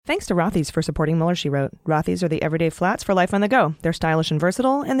Thanks to Rothy's for supporting Mueller, She Wrote. Rothy's are the everyday flats for life on the go. They're stylish and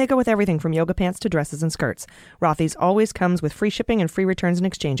versatile, and they go with everything from yoga pants to dresses and skirts. Rothy's always comes with free shipping and free returns and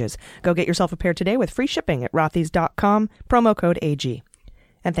exchanges. Go get yourself a pair today with free shipping at rothys.com, promo code AG.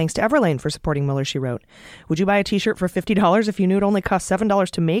 And thanks to Everlane for supporting Mueller, She Wrote. Would you buy a t-shirt for $50 if you knew it only cost $7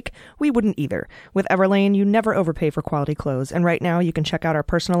 to make? We wouldn't either. With Everlane, you never overpay for quality clothes. And right now, you can check out our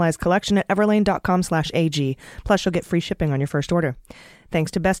personalized collection at everlane.com/AG. Plus, you'll get free shipping on your first order. Thanks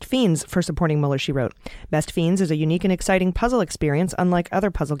to Best Fiends for supporting Mueller, She Wrote. Best Fiends is a unique and exciting puzzle experience unlike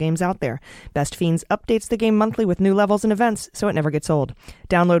other puzzle games out there. Best Fiends updates the game monthly with new levels and events, so it never gets old.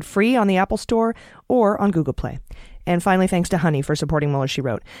 Download free on the Apple Store or on Google Play. And finally, thanks to Honey for supporting Mueller, She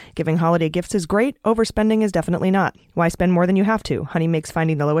Wrote. Giving holiday gifts is great. Overspending is definitely not. Why spend more than you have to? Honey makes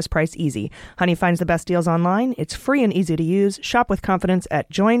finding the lowest price easy. Honey finds the best deals online. It's free and easy to use. Shop with confidence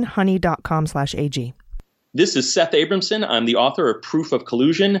at joinhoney.com/AG. This is Seth Abramson. I'm the author of Proof of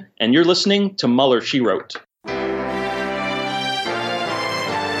Collusion, and you're listening to Mueller, She Wrote.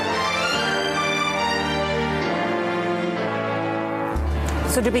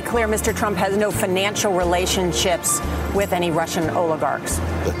 So to be clear, Mr. Trump has no financial relationships with any Russian oligarchs.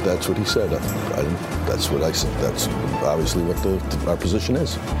 That's what he said. That's what I said. That's obviously what our position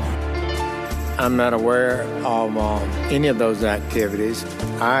is. I'm not aware of any of those activities.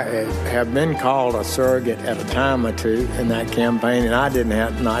 I have been called a surrogate at a time or two in that campaign, and I did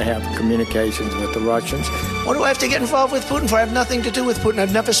not have communications with the Russians. What do I have to get involved with Putin for? I have nothing to do with Putin.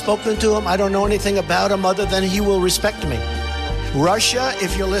 I've never spoken to him. I don't know anything about him other than he will respect me. Russia,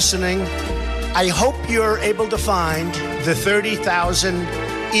 if you're listening, I hope you're able to find the 30,000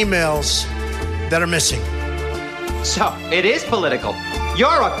 emails that are missing. So, it is political.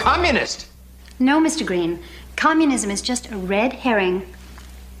 You're a communist. No, Mr. Green. Communism is just a red herring.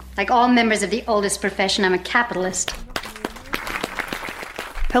 Like all members of the oldest profession, I'm a capitalist.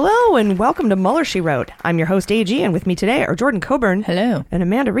 Hello and welcome to Mueller, She Wrote. I'm your host, AG, and with me today are Jordan Coburn. Hello. And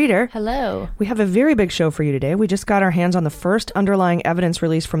Amanda Reeder. Hello. We have a very big show for you today. We just got our hands on the first underlying evidence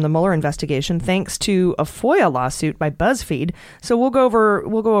released from the Mueller investigation thanks to a FOIA lawsuit by BuzzFeed. So we'll go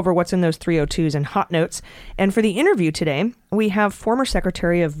over what's in those 302s and hot notes. And for the interview today, we have former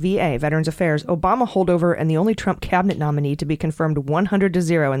Secretary of VA, Veterans Affairs, Obama holdover, and the only Trump cabinet nominee to be confirmed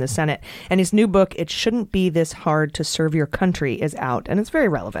 100-0 in the Senate. And his new book, It Shouldn't Be This Hard to Serve Your Country, is out. And it's very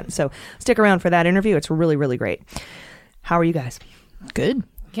relevant. So stick around for that interview. It's really, really great. How are you guys? Good.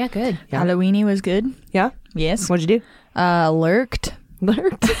 Yeah, good. Yeah. Halloweeny was good. Yeah? Yes. What'd you do? Lurked.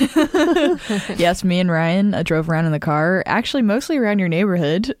 Yes, me and Ryan drove around in the car, actually mostly around your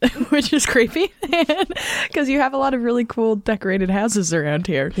neighborhood, which is creepy because you have a lot of really cool decorated houses around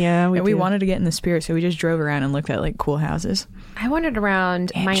here. Yeah, we wanted to get in the spirit, so we just drove around and looked at like cool houses. I wandered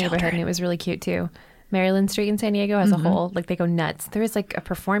around my neighborhood and it was really cute too. Maryland Street in San Diego as a whole, like they go nuts. There was like a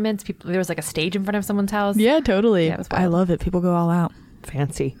performance. There was like a stage in front of someone's house. Yeah, totally. Yeah, I love it. People go all out.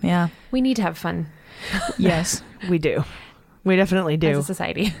 Fancy. Yeah. We need to have fun. Yes, we do. We definitely do. As a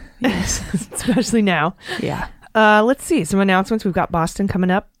society. Yes. Especially now. Yeah. Let's see. Some announcements. We've got Boston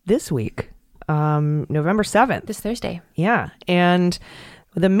coming up this week, November 7th. This Thursday. Yeah. And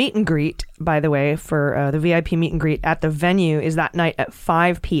the meet and greet, by the way, for the VIP meet and greet at the venue is that night at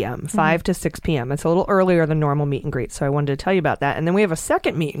 5 p.m., 5 to 6 p.m. It's a little earlier than normal meet and greet. So I wanted to tell you about that. And then we have a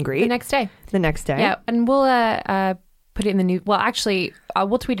second meet and greet. The next day. Yeah. And we'll put it in the news. Well, actually,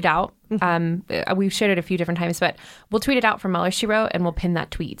 we'll tweet it out. We've shared it a few different times, but we'll tweet it out from Mueller, She Wrote, and we'll pin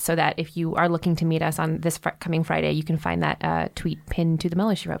that tweet so that if you are looking to meet us on this coming Friday, you can find that tweet pinned to the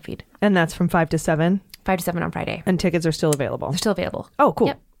Mueller, She Wrote feed. And that's from 5 to 7? 5 to 7 on Friday. And tickets are still available? They're still available. Oh, cool.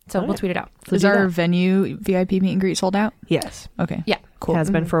 Yep. So we'll tweet it out. So is our venue VIP meet and greet sold out? Yes. Okay. Yeah. Cool. It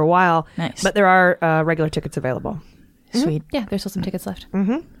has been for a while. Nice. But there are regular tickets available. Sweet. Yeah, there's still some tickets left.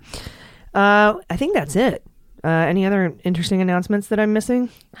 I think that's it. Any other interesting announcements that I'm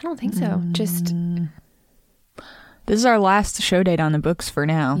missing? I don't think so. Just this is our last show date on the books for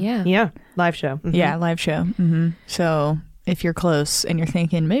now. Yeah. Live show. Yeah, live show. So if you're close and you're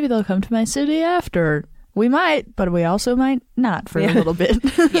thinking maybe they'll come to my city after, we might, but we also might not for a little bit.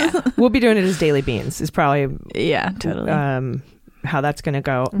 Yeah. We'll be doing it as Daily Beans is probably totally how that's going to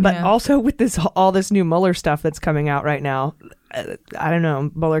go. But also with all this new Mueller stuff that's coming out right now, I don't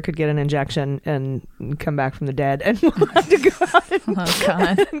know, Mueller could get an injection and come back from the dead and we'll have to go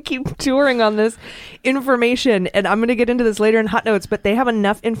out and keep touring on this information. And I'm going to get into this later in Hot Notes, but they have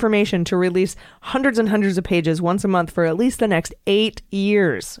enough information to release hundreds and hundreds of pages once a month for at least the next 8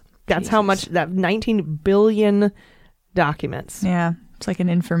 years. That's how much, that 19 billion documents. Yeah. It's like an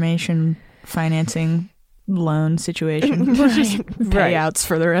information financing loan situation. Just payouts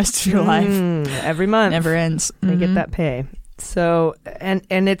for the rest of your life. Every month. Never ends. They get that pay. So, and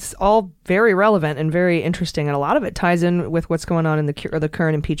it's all very relevant and very interesting, and a lot of it ties in with what's going on in the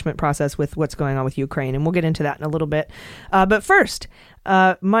current impeachment process with what's going on with Ukraine, and we'll get into that in a little bit. But first,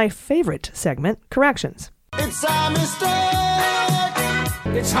 my favorite segment, corrections. It's a mistake.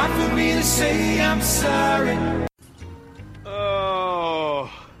 It's hard for me to say I'm sorry. Oh,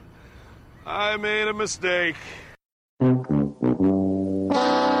 I made a mistake.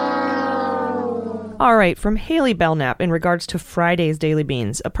 All right, from Haley Belknap in regards to Friday's Daily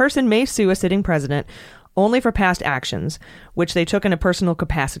Beans. A person may sue a sitting president only for past actions, which they took in a personal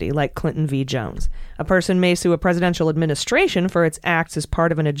capacity, like Clinton v. Jones. A person may sue a presidential administration for its acts as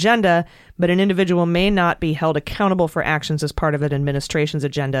part of an agenda, but an individual may not be held accountable for actions as part of an administration's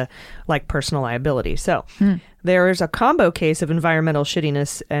agenda, like personal liability. So there is a combo case of environmental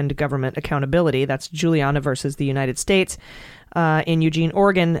shittiness and government accountability. That's Juliana versus the United States. In Eugene,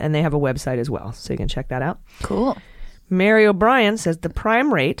 Oregon, and they have a website as well, so you can check that out. Cool. Mary O'Brien says the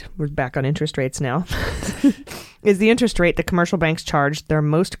prime rate, we're back on interest rates now, is the interest rate that commercial banks charge their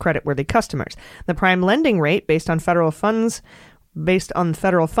most creditworthy customers. The prime lending rate, based on federal funds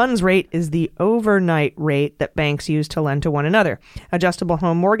rate, is the overnight rate that banks use to lend to one another. Adjustable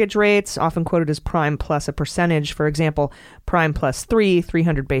home mortgage rates, often quoted as prime plus a percentage, for example, prime plus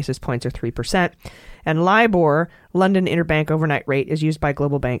 300 basis points or 3%. And LIBOR, London Interbank Overnight Rate, is used by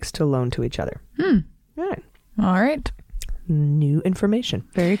global banks to loan to each other. All right. New information.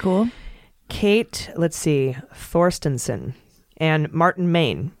 Very cool. Kate, Thorstensen and Martin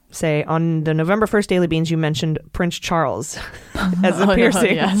Main say, on the November 1st Daily Beans, you mentioned Prince Charles as a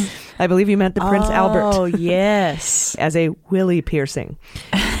piercing. Yes. I believe you meant the Prince Albert. Oh, yes. As a willy piercing.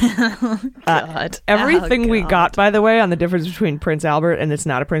 God. Everything we got, by the way, on the difference between Prince Albert and it's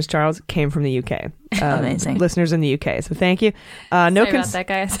not a Prince Charles came from the UK. Amazing. Listeners in the UK. So thank you. Sorry about that,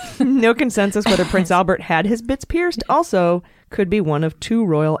 guys. No consensus whether Prince Albert had his bits pierced. Also, could be one of two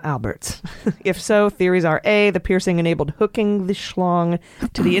royal Alberts. If so, theories are A, the piercing enabled hooking the schlong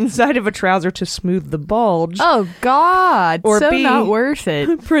to the inside of a trouser to smooth the bulge. Oh, God. Or so B, not worth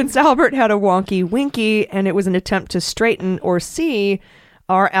it. Prince Albert had a wonky winky and it was an attempt to straighten. Or C,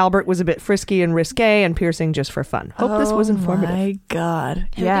 our Albert was a bit frisky and risque and piercing just for fun. Hope this was informative. Oh, my God.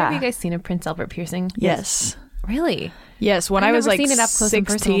 Have you guys seen a Prince Albert piercing? Yes. Really? Yes, when I've I was never like seen it up close and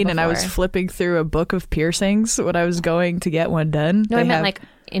 16 and I was before. flipping through a book of piercings when I was going to get one done. No, I they meant have- like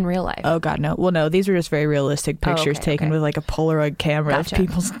in real life. Oh, God, no. Well, no, these are just very realistic pictures taken with like a Polaroid camera Gotcha. of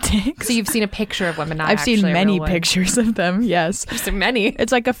people's dicks. So you've seen a picture of women, not I've seen actually a many real one. pictures of them, yes. There's so many.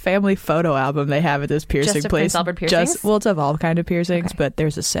 It's like a family photo album they have at this piercing Just of place. Prince Albert piercings? Well, it's of all kind of piercings, but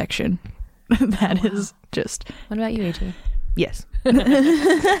there's a section that is just... What about you, AJ? Yes. Holy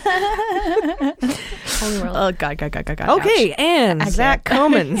world. Oh, God. Okay, Ouch. and I Zach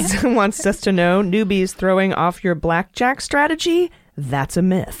can't. Comans wants us to know, newbies throwing off your blackjack strategy? That's a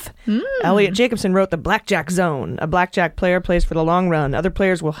myth. Elliot Jacobson wrote The Blackjack Zone. A blackjack player plays for the long run. Other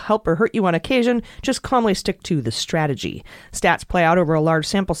players will help or hurt you on occasion. Just calmly stick to the strategy. Stats play out over a large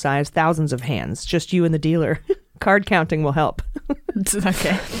sample size, thousands of hands. Just you and the dealer. Card counting will help.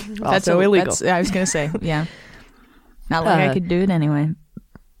 Okay. Also illegal. I was going to say, yeah. Not like I could do it anyway.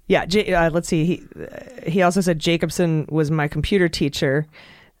 Yeah, let's see. He also said Jacobson was my computer teacher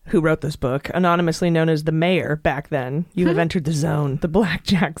who wrote this book, anonymously known as the mayor back then. You have entered the zone, the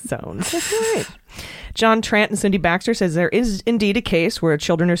blackjack zone. That's right. John Trant and Cindy Baxter says there is indeed a case where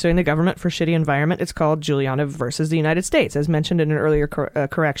children are suing the government for shitty environment. It's called Juliana versus the United States, as mentioned in an earlier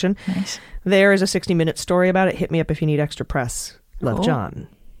correction. Nice. There is a 60-minute story about it. Hit me up if you need extra press. Love, Cool. John.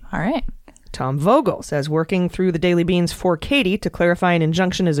 All right. Tom Vogel says, working through the Daily Beans for Katie to clarify an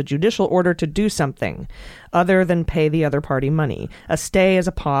injunction is a judicial order to do something other than pay the other party money. A stay is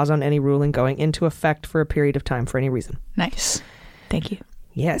a pause on any ruling going into effect for a period of time for any reason. Nice. Thank you.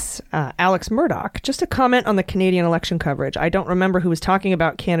 Yes. Alex Murdoch, just a comment on the Canadian election coverage. I don't remember who was talking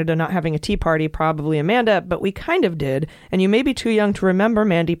about Canada not having a Tea Party, probably Amanda, but we kind of did. And you may be too young to remember,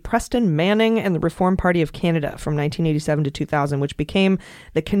 Mandy, Preston Manning and the Reform Party of Canada from 1987 to 2000, which became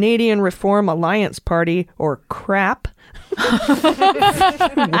the Canadian Reform Alliance Party, or CRAP.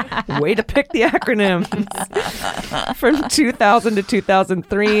 Way to pick the acronyms. From 2000 to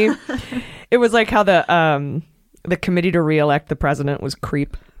 2003. It was like how the committee to re-elect the president was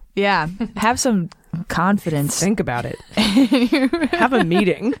CREEP. Yeah. Have some confidence. Think about it. Have a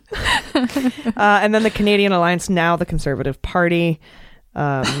meeting. And then the Canadian Alliance, now the Conservative Party.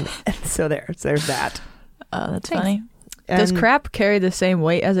 So there's that. Oh, that's funny. Does crap carry the same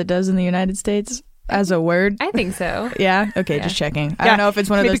weight as it does in the United States as a word? I think so. Yeah? Okay, just checking. I don't know if it's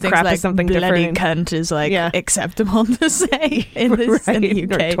one of Maybe those things crap is like something bloody different. cunt is like acceptable to say in the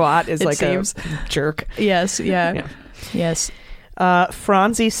UK. Or twat is it like seems. a jerk. Yes, yeah. Yes.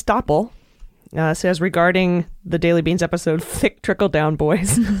 Franzi Stoppel says regarding the Daily Beans episode, Thick Trickle Down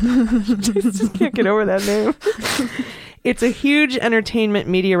Boys. Just can't get over that name. It's a huge entertainment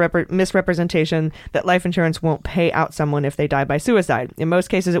media misrepresentation that life insurance won't pay out someone if they die by suicide. In most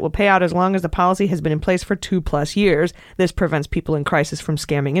cases, it will pay out as long as the policy has been in place for 2+ years. This prevents people in crisis from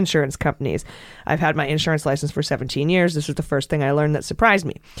scamming insurance companies. I've had my insurance license for 17 years. This was the first thing I learned that surprised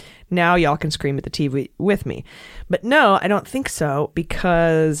me. Now y'all can scream at the TV with me. But no, I don't think so,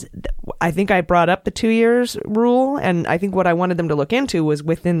 because I think I brought up the 2 years rule, and I think what I wanted them to look into was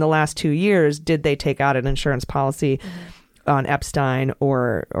within the last 2 years, did they take out an insurance policy on Epstein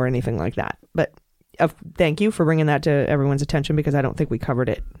or anything like that. But thank you for bringing that to everyone's attention, because I don't think we covered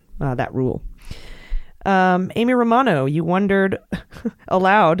it, that rule. Amy Romano, you wondered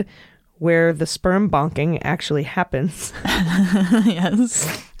aloud where the sperm bonking actually happens.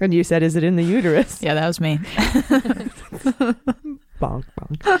 Yes. And you said, is it in the uterus? Yeah, that was me. Bonk,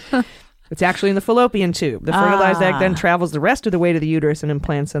 bonk. It's actually in the fallopian tube. The fertilized egg then travels the rest of the way to the uterus and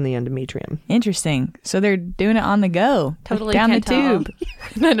implants on the endometrium. Interesting. So they're doing it on the go. Totally down the can't tube.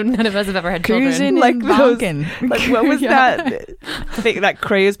 None of us have ever had Cruising children. and bonking. Like, what was that thing, that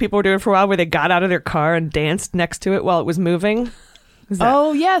craze people were doing for a while, where they got out of their car and danced next to it while it was moving?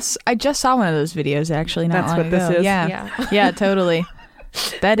 Oh, yes. I just saw one of those videos, actually, not long ago. That's what this is? Yeah. Yeah, totally.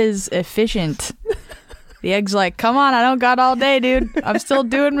 That is efficient. The egg's like, come on, I don't got all day, dude. I'm still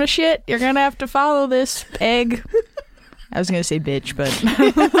doing my shit. You're going to have to follow this, egg. I was going to say bitch, but...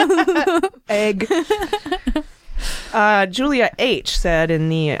 Egg. Julia H. said in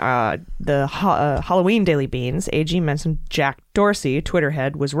the Halloween Daily Beans, AG mentioned Jack Dorsey, Twitter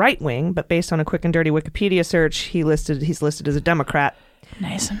head, was right-wing, but based on a quick and dirty Wikipedia search, he's listed as a Democrat.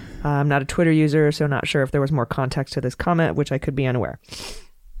 Nice. I'm not a Twitter user, so not sure if there was more context to this comment, which I could be unaware.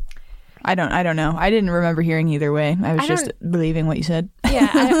 I don't know. I didn't remember hearing either way. I was just believing what you said. Yeah,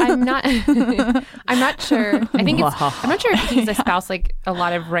 I'm not. I'm not sure. I think I'm not sure if he's espoused like a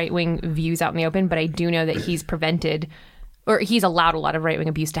lot of right wing views out in the open, but I do know that he's prevented, or he's allowed a lot of right wing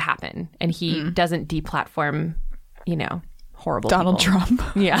abuse to happen, and he doesn't deplatform, horrible Donald people. Trump.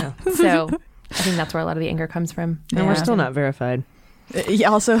 Yeah. So I think that's where a lot of the anger comes from. And we're still not verified.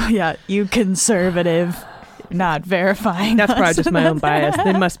 Also, you conservative. Not verifying. That's probably just my own bias.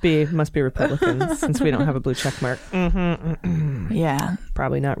 They must be Republicans, since we don't have a blue check mark. Yeah.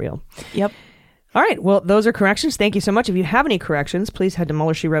 Probably not real. Yep. All right. Well, those are corrections. Thank you so much. If you have any corrections, please head to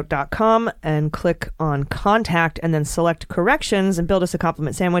MullerSheWrote.com and click on Contact, and then select Corrections and build us a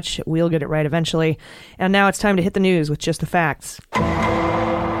compliment sandwich. We'll get it right eventually. And now it's time to hit the news with just the facts.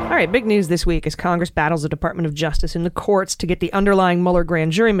 All right, big news this week as Congress battles the Department of Justice in the courts to get the underlying Mueller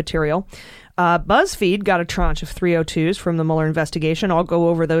grand jury material. BuzzFeed got a tranche of 302s from the Mueller investigation. I'll go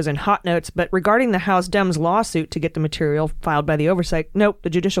over those in hot notes. But regarding the House Dems lawsuit to get the material filed by the the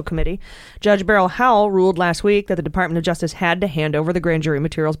Judicial Committee, Judge Beryl Howell ruled last week that the Department of Justice had to hand over the grand jury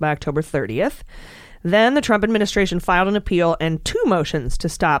materials by October 30th. Then the Trump administration filed an appeal and 2 motions to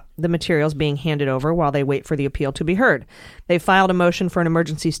stop the materials being handed over while they wait for the appeal to be heard. They filed a motion for an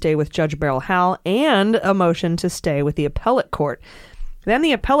emergency stay with Judge Beryl Howell and a motion to stay with the appellate court. Then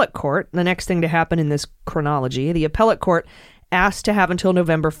the appellate court, the next thing to happen in this chronology, the appellate court asked to have until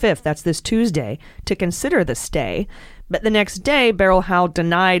November 5th, that's this Tuesday, to consider the stay. But the next day, Beryl Howell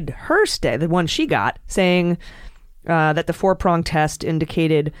denied her stay, the one she got, saying that the 4-prong test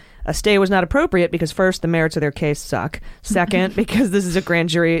indicated a stay was not appropriate because, first, the merits of their case suck. Second, because this is a grand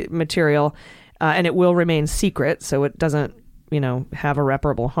jury material and it will remain secret, so it doesn't, have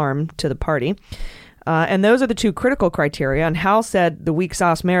irreparable harm to the party. And those are the 2 critical criteria, and Howell said the weak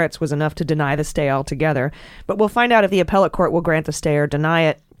sauce merits was enough to deny the stay altogether. But we'll find out if the appellate court will grant the stay or deny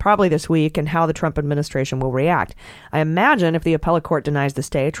it probably this week, and how the Trump administration will react. I imagine if the appellate court denies the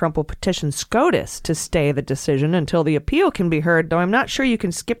stay, Trump will petition SCOTUS to stay the decision until the appeal can be heard, though I'm not sure you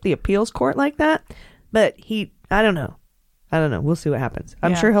can skip the appeals court like that. But I don't know. We'll see what happens.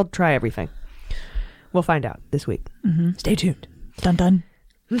 I'm sure he'll try everything. We'll find out this week. Mm-hmm. Stay tuned. Dun dun.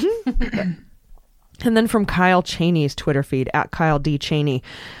 And then from Kyle Cheney's Twitter feed, @KyleD.Cheney,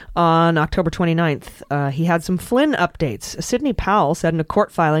 on October 29th, he had some Flynn updates. Sidney Powell said in a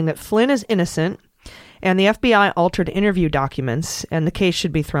court filing that Flynn is innocent and the FBI altered interview documents and the case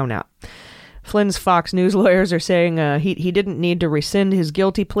should be thrown out. Flynn's Fox News lawyers are saying he didn't need to rescind his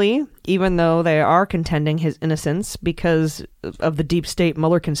guilty plea, even though they are contending his innocence because of the deep state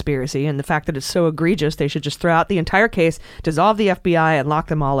Mueller conspiracy and the fact that it's so egregious they should just throw out the entire case, dissolve the FBI, and lock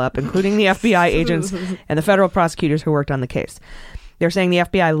them all up, including the FBI agents and the federal prosecutors who worked on the case. They're saying the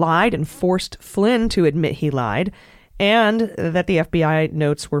FBI lied and forced Flynn to admit he lied, and that the FBI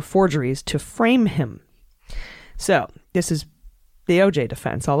notes were forgeries to frame him. So this is the OJ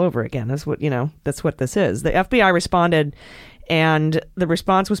defense all over again. That's what this is. The FBI responded, and the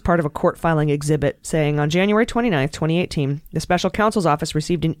response was part of a court filing exhibit saying on January 29th, 2018, the special counsel's office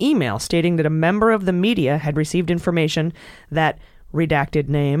received an email stating that a member of the media had received information that, redacted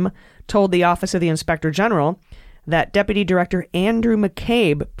name, told the Office of the Inspector General that Deputy Director Andrew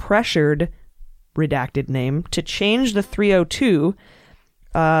McCabe pressured, redacted name, to change the 302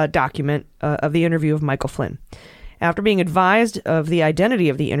 document of the interview of Michael Flynn. After being advised of the identity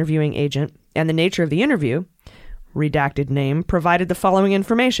of the interviewing agent and the nature of the interview, redacted name provided the following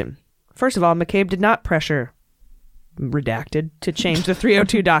information. First of all, McCabe did not pressure, redacted, to change the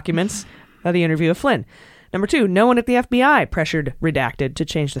 302 documents of the interview of Flynn. Number 2, no one at the FBI pressured redacted to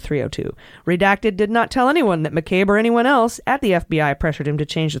change the 302. Redacted did not tell anyone that McCabe or anyone else at the FBI pressured him to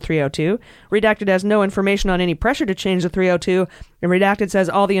change the 302. Redacted has no information on any pressure to change the 302, and redacted says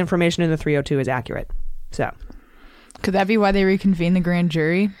all the information in the 302 is accurate. So, could that be why they reconvened the grand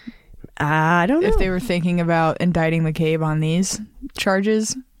jury? I don't know. If they were thinking about indicting McCabe on these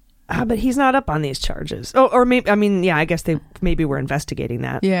charges. But he's not up on these charges. Oh, or maybe, I guess they maybe were investigating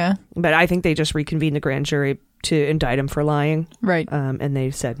that. Yeah. But I think they just reconvened the grand jury to indict him for lying. Right. And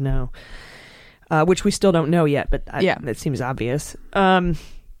they said no, which we still don't know yet, but it seems obvious.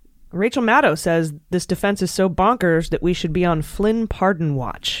 Rachel Maddow says this defense is so bonkers that we should be on Flynn pardon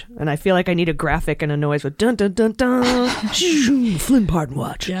watch. And I feel like I need a graphic and a noise with dun dun dun dun. Flynn pardon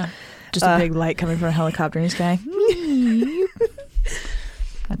watch. Yeah. Just a big light coming from a helicopter in the sky.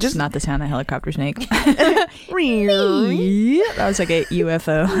 That's just not the sound of helicopters make. That was like a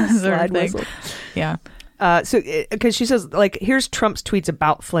UFO sort of thing. Whistle. Yeah. So, because she says, here's Trump's tweets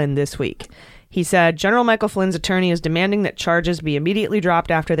about Flynn this week. He said, General Michael Flynn's attorney is demanding that charges be immediately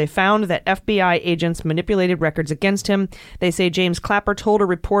dropped after they found that FBI agents manipulated records against him. They say James Clapper told a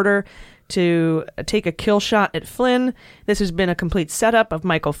reporter to take a kill shot at Flynn. This has been a complete setup of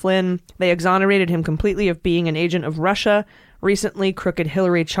Michael Flynn. They exonerated him completely of being an agent of Russia. Recently, Crooked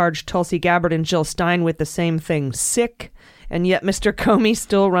Hillary charged Tulsi Gabbard and Jill Stein with the same thing, sick. And yet Mr. Comey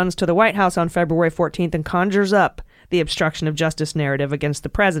still runs to the White House on February 14th and conjures up the obstruction of justice narrative against the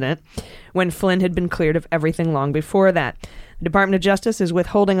president when Flynn had been cleared of everything long before that. The Department of Justice is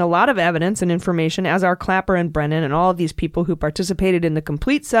withholding a lot of evidence and information, as are Clapper and Brennan and all of these people who participated in the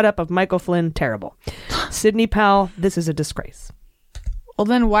complete setup of Michael Flynn. Terrible. Sidney Powell, this is a disgrace. Well,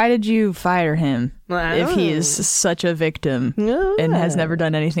 then why did you fire him if he is such a victim and has never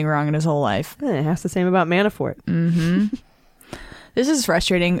done anything wrong in his whole life? That's the same about Manafort. Mm-hmm. This is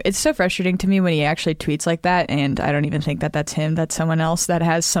frustrating. It's so frustrating to me when he actually tweets like that, and I don't even think that that's him. That's someone else that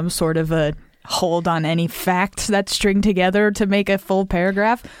has some sort of a hold on any facts that string together to make a full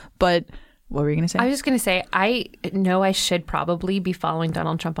paragraph. But what were you going to say? I was just going to say, I know I should probably be following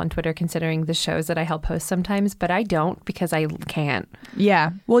Donald Trump on Twitter, considering the shows that I help host sometimes, but I don't because I can't. Yeah.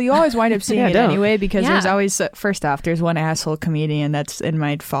 Well, you always wind up seeing it anyway because there's always, first off, there's one asshole comedian that's in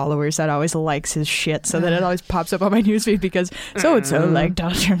my followers that always likes his shit, so that it always pops up on my newsfeed because so-and-so liked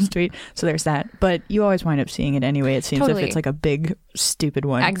Donald Trump's tweet. So there's that. But you always wind up seeing it anyway. It seems if it's like a big, stupid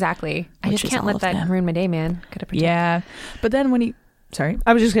one. Exactly. I just can't let that ruin my day, man. Gotta protect. Yeah. But then when he... Sorry?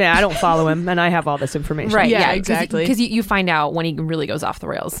 I was just going to I don't follow him, and I have all this information. Right, yeah exactly. Because you find out when he really goes off the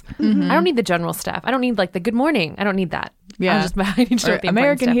rails. Mm-hmm. I don't need the general stuff. I don't need, the good morning. I don't need that. Yeah. I need to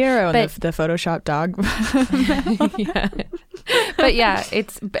American Hero and the Photoshop dog. Yeah. But yeah,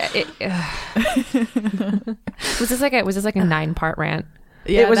 was this like a 9-part rant?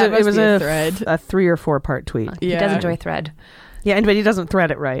 Yeah, it was a thread. A 3 or 4 part tweet. He does enjoy thread. Yeah, but he doesn't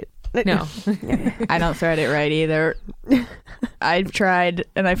thread it right. No. I don't thread it right either. I've tried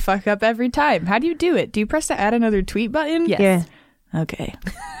and I fuck up every time. How do you do it? Do you press the add another tweet button? Yes. Yeah. Okay.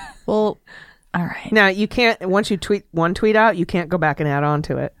 Well, all right. Now, you can't, once you tweet one tweet out, you can't go back and add on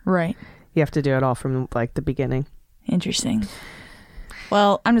to it. Right. You have to do it all from the beginning. Interesting.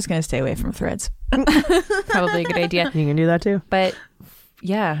 Well, I'm just going to stay away from threads. Probably a good idea. You can do that too. But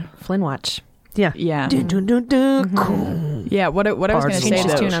yeah, Flynn watch. Yeah. Yeah. Cool. Yeah, what I was going to say,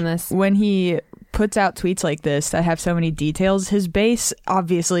 though, tune on this. When he puts out tweets like this that have so many details, his base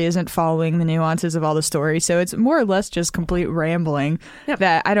obviously isn't following the nuances of all the stories, so it's more or less just complete rambling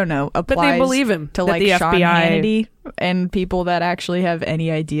that, I don't know, applies but they believe him to the Sean FBI... Hannity and people that actually have any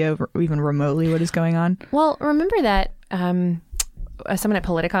idea even remotely what is going on. Well, remember that someone at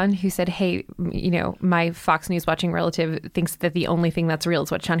Politicon who said, hey, my Fox News watching relative thinks that the only thing that's real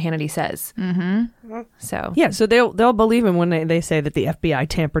is what Sean Hannity says. Mm-hmm. So yeah, so they'll believe him when they say that the FBI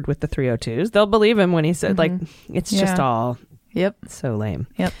tampered with the 302s. They'll believe him when he said, it's just all so lame.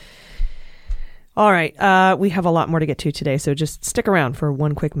 Yep. All right, we have a lot more to get to today, so just stick around for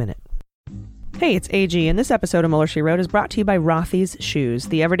one quick minute. Hey, it's AG, and this episode of Mueller, She Wrote is brought to you by Rothy's Shoes,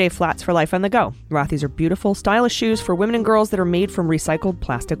 the everyday flats for life on the go. Rothy's are beautiful, stylish shoes for women and girls that are made from recycled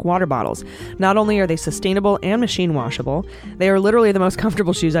plastic water bottles. Not only are they sustainable and machine washable, they are literally the most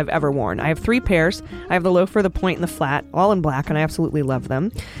comfortable shoes I've ever worn. I have 3 pairs. I have the loafer, the point, and the flat, all in black, and I absolutely love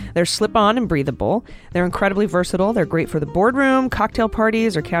them. They're slip-on and breathable. They're incredibly versatile. They're great for the boardroom, cocktail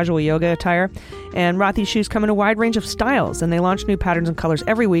parties, or casual yoga attire. And Rothy's shoes come in a wide range of styles, and they launch new patterns and colors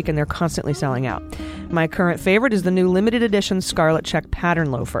every week, and they're constantly selling out. My current favorite is the new limited edition Scarlet Check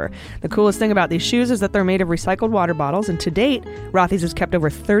pattern loafer. The coolest thing about these shoes is that they're made of recycled water bottles, and to date, Rothy's has kept over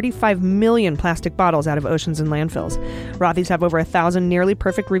 35 million plastic bottles out of oceans and landfills. Rothy's have over 1,000 nearly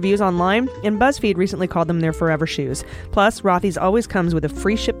perfect reviews online, and BuzzFeed recently called them their forever shoes. Plus, Rothy's always comes with a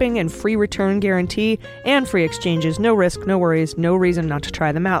free shipping and free return guarantee and free exchanges. No risk, no worries, no reason not to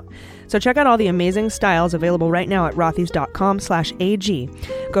try them out. So check out all the amazing styles available right now at rothys.com/AG.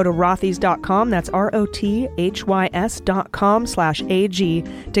 Go to rothys.com, that's rothys.com/AG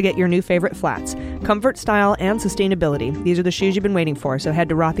to get your new favorite flats. Comfort, style, and sustainability. These are the shoes you've been waiting for, so head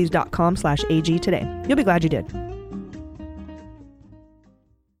to rothys.com/AG today. You'll be glad you did.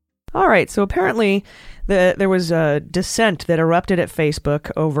 All right, so apparently there was a dissent that erupted at Facebook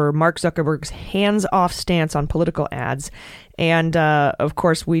over Mark Zuckerberg's hands-off stance on political ads. And, of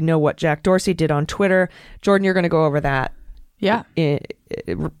course, we know what Jack Dorsey did on Twitter. Jordan, you're going to go over that. Yeah.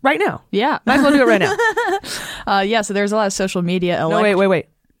 Right now. Yeah. Might as well do it right now. Yeah, so there's a lot of social media. No, wait.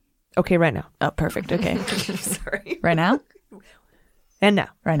 Okay, right now. Oh, perfect. Okay. Sorry. Right now? And now.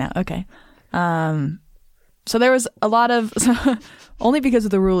 Right now. Okay. So there was a lot of... Only because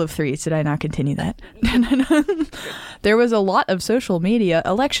of the rule of 3 did I not continue that. There was a lot of social media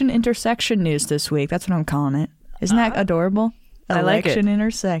election intersection news this week. That's what I'm calling it. Isn't that adorable? I like it. Election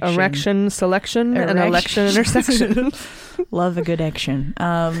intersection. Erection selection and election intersection. Love a good action.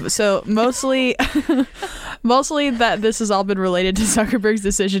 So mostly that this has all been related to Zuckerberg's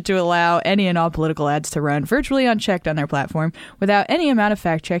decision to allow any and all political ads to run virtually unchecked on their platform without any amount of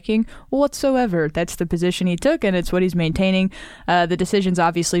fact checking whatsoever. That's the position he took, and it's what he's maintaining. The decision's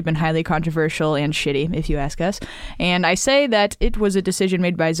obviously been highly controversial and shitty, if you ask us. And I say that it was a decision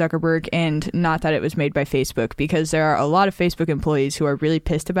made by Zuckerberg and not that it was made by Facebook, because there are a lot of Facebook employees who are really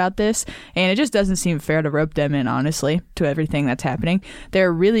pissed about this, and it just doesn't seem fair to rope them in, honestly, to everything that's happening.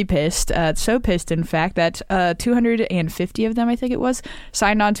 They're really pissed, so pissed, in fact, that 250 of them, I think it was,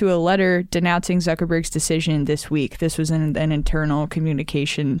 signed on to a letter denouncing Zuckerberg's decision this week. This was an internal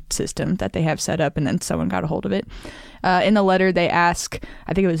communication system that they have set up, and then someone got a hold of it. In the letter, they ask,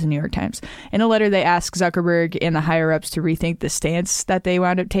 I think it was the New York Times, in a letter they ask Zuckerberg and the higher-ups to rethink the stance that they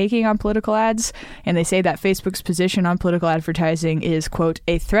wound up taking on political ads, and they say that Facebook's position on political advertising is, quote,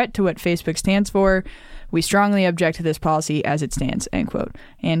 a threat to what Facebook stands for. We strongly object to this policy as it stands, end quote.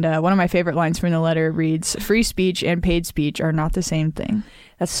 And one of my favorite lines from the letter reads, free speech and paid speech are not the same thing.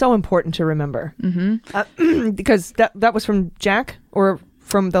 That's so important to remember. Mm-hmm. Because that was from Jack, or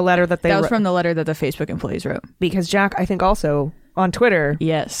from the letter that they wrote? That was from the letter that the Facebook employees wrote. Because Jack, I think, also on Twitter,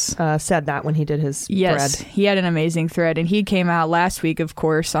 yes, said that when he did his yes, thread. He had an amazing thread, and he came out last week, of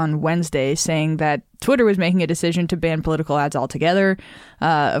course, on Wednesday, saying that Twitter was making a decision to ban political ads altogether.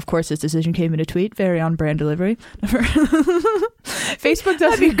 Of course, this decision came in a tweet, very on-brand delivery. Facebook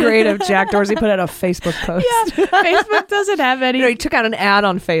doesn't... That'd be great if Jack Dorsey put out a Facebook post. Yeah, Facebook doesn't have any... he took out an ad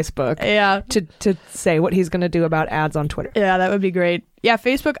on Facebook to say what he's going to do about ads on Twitter. Yeah, that would be great. Yeah,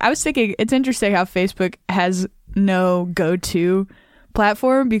 Facebook, I was thinking, it's interesting how Facebook has no go-to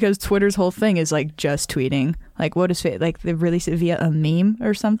platform, because Twitter's whole thing is like just tweeting. Like, what is like they release it via a meme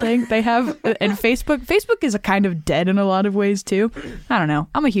or something? They have, and Facebook is a kind of dead in a lot of ways too. I don't know.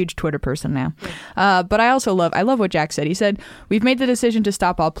 I'm a huge Twitter person now, but I love what Jack said. He said, "We've made the decision to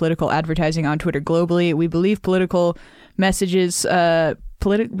stop all political advertising on Twitter globally. We believe political messages.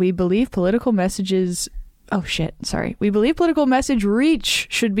 We believe political messages." Oh shit, sorry. We believe political message reach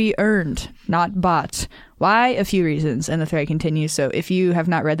should be earned, not bought. Why? A few reasons. And the thread continues. So if you have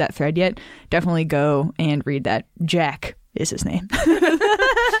not read that thread yet, definitely go and read that. Jack is his name.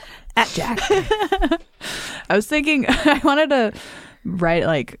 At Jack. I was thinking, I wanted to write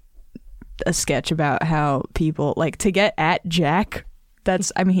like a sketch about how people like to get at Jack. That's,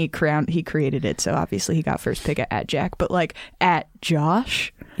 I mean, he created it. So obviously he got first pick at Jack, but like at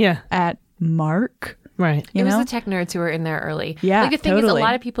Josh. Yeah. At Mark. Right. It was the tech nerds who were in there early. Yeah, like the thing totally. is, a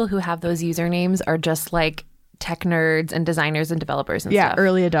lot of people who have those usernames are just like tech nerds and designers and developers and stuff. Yeah,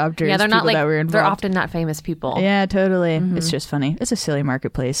 early adopters. Yeah, they're not like, that were involved. They're often not famous people. Yeah, totally. Mm-hmm. It's just funny. It's a silly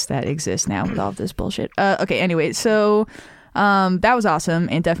marketplace that exists now with all of this bullshit. Okay, anyway, so That was awesome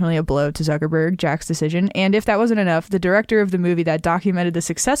and definitely a blow to Zuckerberg, Jack's decision. And if that wasn't enough, the director of the movie that documented the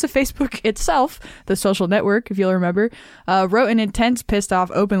success of Facebook itself, The Social Network, if you'll remember, wrote an intense, pissed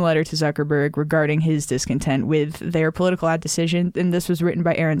off open letter to Zuckerberg regarding his discontent with their political ad decision. And this was written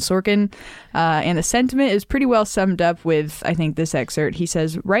by Aaron Sorkin. And the sentiment is pretty well summed up with, I think, this excerpt. He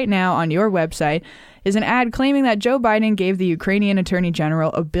says, "Right now on your website is an ad claiming that Joe Biden gave the Ukrainian Attorney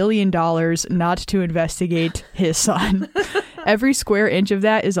General $1 billion not to investigate his son. Every square inch of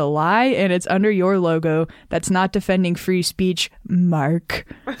that is a lie, and it's under your logo. That's not defending free speech, Mark.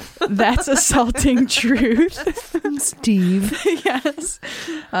 That's assaulting truth." Steve. Yes.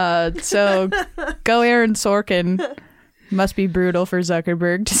 So go Aaron Sorkin. Must be brutal for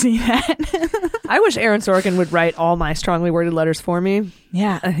Zuckerberg to see that. I wish Aaron Sorkin would write all my strongly worded letters for me.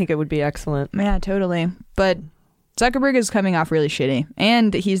 Yeah. I think it would be excellent. Yeah, totally. But Zuckerberg is coming off really shitty.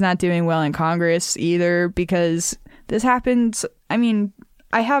 And he's not doing well in Congress either because this happens. I mean,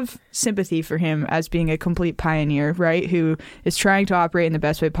 I have sympathy for him as being a complete pioneer, right? Who is trying to operate in the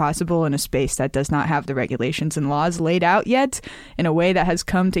best way possible in a space that does not have the regulations and laws laid out yet in a way that has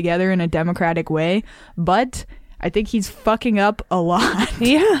come together in a democratic way. But I think he's fucking up a lot.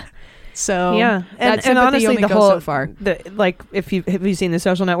 Yeah. So yeah, and honestly, only the goes whole so far. Like if you've seen The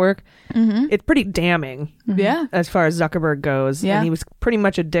Social Network, it's pretty damning. Yeah, as far as Zuckerberg goes. Yeah, and he was pretty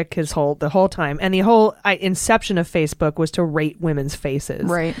much a dick the whole time. And the whole inception of Facebook was to rate women's faces.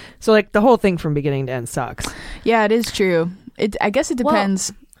 Right. So like the whole thing from beginning to end sucks. Yeah, it is true. I guess it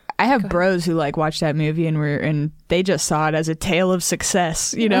depends. I have bros who like watch that movie and they just saw it as a tale of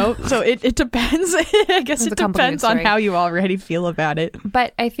success, you know? So it depends. I guess it depends on how you already feel about it.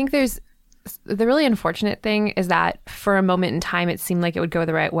 But I think the really unfortunate thing is that for a moment in time, it seemed like it would go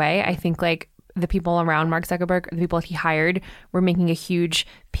the right way. I think like the people around Mark Zuckerberg, the people he hired, were making a huge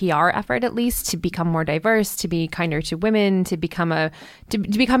PR effort, at least, to become more diverse, to be kinder to women, to become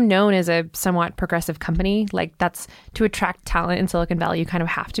known as a somewhat progressive company. Like that's to attract talent in Silicon Valley, you kind of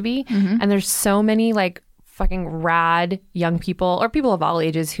have to be. And there's so many like fucking rad young people or people of all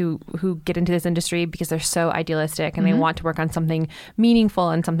ages who get into this industry because they're so idealistic and they want to work on something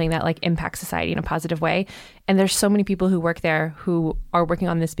meaningful and something that like impacts society in a positive way. And there's so many people who work there who are working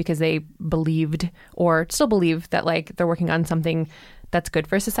on this because they believed or still believe that like they're working on something that's good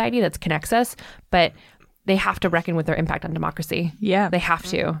for society, that connects us, but they have to reckon with their impact on democracy. Yeah. They have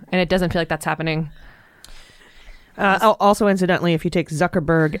to. And it doesn't feel like that's happening. Also, incidentally, if you take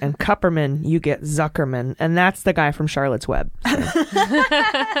Zuckerberg and Kupperman, you get Zuckerman, and that's the guy from Charlotte's Web. So.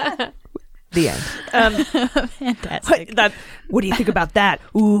 The end. Fantastic. What do you think about that?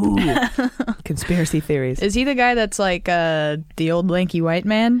 Ooh, conspiracy theories. Is he the guy that's like the old lanky white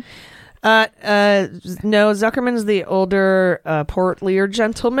man? No, Zuckerman's the older, portlier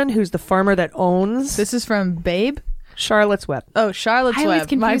gentleman who's the farmer that owns. This is from Babe? Charlotte's Web. Oh, Charlotte's Web. I always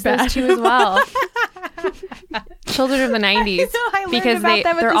confuse those two as well. Children of the 90s, because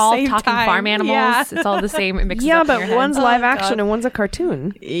they're all talking farm animals. Yeah. It's all the same. It mixes up in your head. One's live action and one's a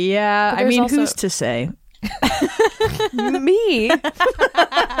cartoon. Yeah, I mean, who's to say? Me.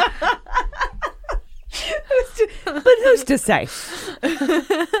 Who's to say?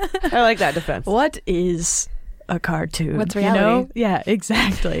 I like that defense. What is a cartoon? What's reality? You know? Yeah,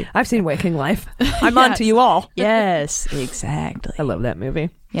 exactly. I've seen Waking Life. I'm on to you all. Yes, exactly. I love that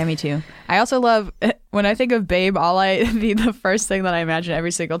movie. Yeah, me too. I also love, when I think of Babe, the first thing that I imagine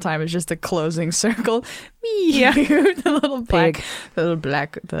every single time is just the closing circle. Yeah. The little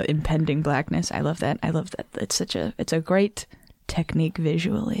black, the impending blackness. I love that. It's a great technique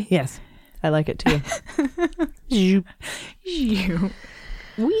visually. Yes. I like it too.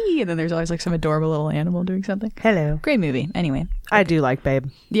 Wee, and then there's always like some adorable little animal doing something. Hello. Great movie. Anyway. I do like Babe.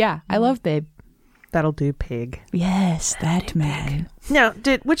 Yeah, I love Babe. That'll Do Pig. Yes, that man. Now,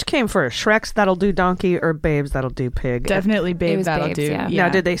 which came first? Shrek's That'll Do Donkey or Babe's That'll Do Pig? Definitely Babe That'll Babes, Do. yeah. Now,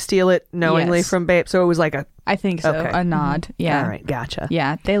 did they steal it knowingly from Babe? So it was like I think so. Okay. A nod. Yeah. All right, gotcha.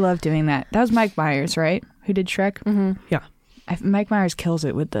 Yeah, they love doing that. That was Mike Myers, right? Who did Shrek? Mm-hmm. Yeah. Mike Myers kills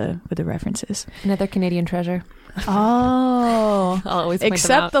it with the references. Another Canadian treasure. Oh, I'll always point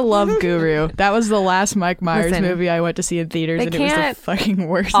except The Love Guru. That was the last Mike Myers movie I went to see in theaters, and it was the fucking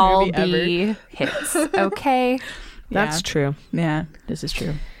worst movie ever. Hits, okay. That's true. Yeah, this is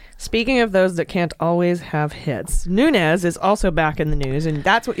true. Speaking of those that can't always have hits, Nunez is also back in the news, and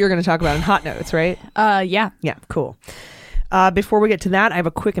that's what you're going to talk about in Hot Notes, right? Yeah. Yeah, cool. Before we get to that, I have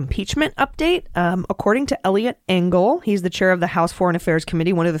a quick impeachment update. According to Elliot Engel, he's the chair of the House Foreign Affairs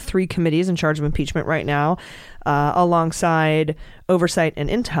Committee, one of the 3 committees in charge of impeachment right now, alongside Oversight and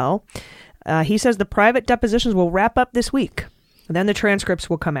Intel. He says the private depositions will wrap up this week. Then the transcripts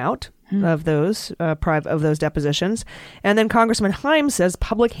will come out. of those depositions. And then Congressman Himes says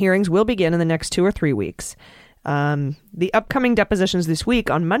public hearings will begin in the next 2 or 3 weeks. The upcoming depositions this week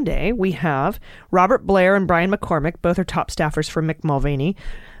on Monday, we have Robert Blair and Brian McCormick. Both are top staffers for Mick Mulvaney.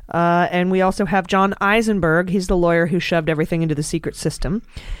 And we also have John Eisenberg. He's the lawyer who shoved everything into the secret system.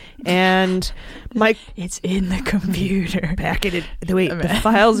 And Mike... It's in the computer. Back in it. Wait, the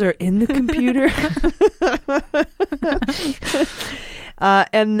files are in the computer?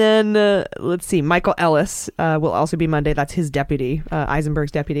 And then, let's see, Michael Ellis will also be Monday. That's his deputy,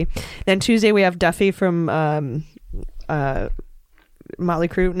 Eisenberg's deputy. Then Tuesday, we have Duffy from Motley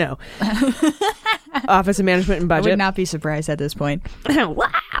Crue. No. Office of Management and Budget. I would not be surprised at this point. Wow.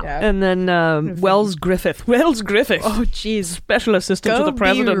 Yeah. And then Wells Griffith. Wells Griffith. Oh, geez. Special Assistant to the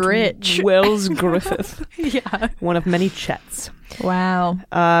President. Be rich. Wells Griffith. Yeah. One of many Chets. Wow.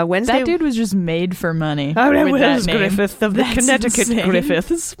 Wednesday. That dude was just made for money. Wells Griffith of the Connecticut insane.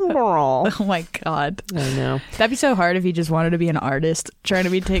 Griffiths. Oh my God. I know. That'd be so hard if he just wanted to be an artist, trying to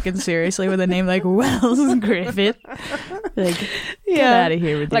be taken seriously with a name like Wells Griffith. Like, get out of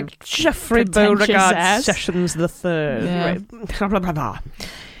here with like Jeffrey Beauregard Sessions III. Yeah. Right.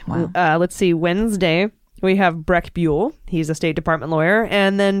 Wow. Let's see. Wednesday, we have Breck Buell. He's a State Department lawyer.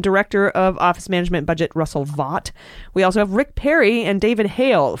 And then Director of Office Management Budget, Russell Vaught. We also have Rick Perry and David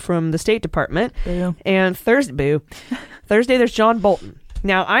Hale from the State Department. Boo. And Thursday, there's John Bolton.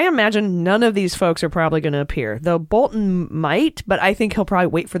 Now, I imagine none of these folks are probably going to appear, though Bolton might, but I think he'll probably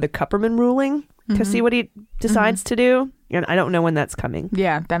wait for the Kupperman ruling to see what he decides to do. And I don't know when that's coming.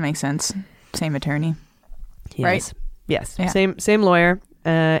 Yeah, that makes sense. Same attorney. Yes. Right? Yes. Yeah. Same lawyer.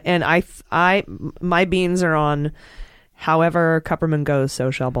 And my beans are on however Kupperman goes,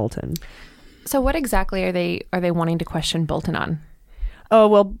 so shall Bolton. So what exactly are they wanting to question Bolton on? Oh,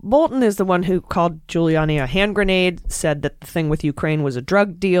 well, Bolton is the one who called Giuliani a hand grenade, said that the thing with Ukraine was a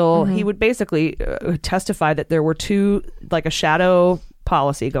drug deal. He would basically testify that there were a shadow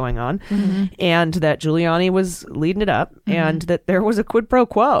policy going on, and that Giuliani was leading it up, and that there was a quid pro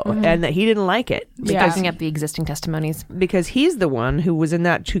quo, and that he didn't like it. Backing up the existing testimonies. Because he's the one who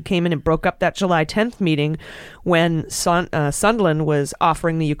came in and broke up that July 10th meeting when Sondland was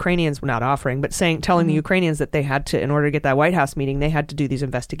offering the Ukrainians, well, not offering, but telling the Ukrainians that they had to, in order to get that White House meeting, they had to do these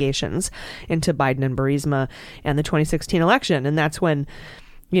investigations into Biden and Burisma and the 2016 election. And that's when,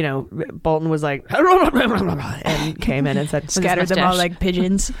 Bolton was like, and came in and said, scattered them all like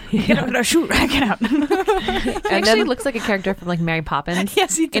pigeons. Get out, no, shoot, get out. Actually, looks like a character from like Mary Poppins.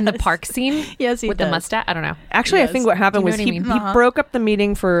 Yes, he does. In the park scene. Yes, he with does. the mustache. I don't know. Actually, I think what happened was he broke up the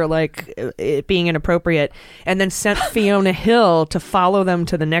meeting for it being inappropriate, and then sent Fiona Hill to follow them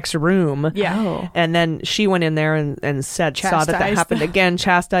to the next room. Yeah. Oh. And then she went in there and saw that happened again,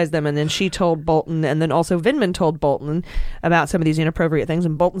 chastised them, and then she told Bolton, and then also Vindman told Bolton about some of these inappropriate things,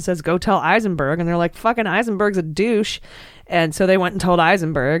 and Bolton says, go tell Eisenberg, and they're like, fucking Eisenberg's a douche. And so they went and told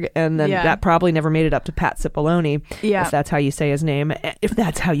Eisenberg, and then that probably never made it up to Pat Cipollone, if that's how you say his name.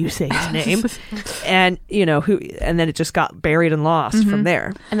 And, and then it just got buried and lost from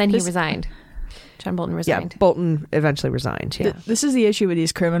there. And then he resigned. John Bolton resigned. Yeah, Bolton eventually resigned, This is the issue with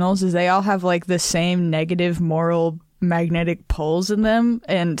these criminals, is they all have like the same negative moral magnetic poles in them,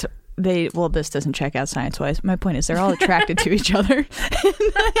 and this doesn't check out science-wise. My point is they're all attracted to each other.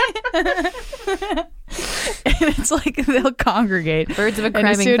 And it's like they'll congregate. Birds of a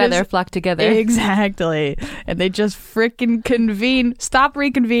criming feather flock together. Exactly. And they just frickin' convene. Stop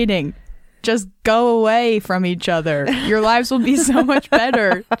reconvening. Just go away from each other. Your lives will be so much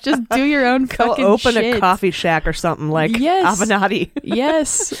better. Just do your own fucking open shit. a coffee shack or something like Avenatti.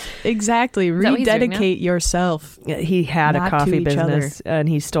 Yes, exactly. Rededicate yourself. Yeah, he had a coffee business and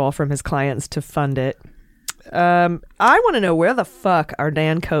he stole from his clients to fund it. I want to know, where the fuck are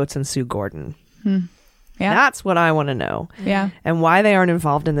Dan Coates and Sue Gordon? Yeah. That's what I want to know. Yeah. And why they aren't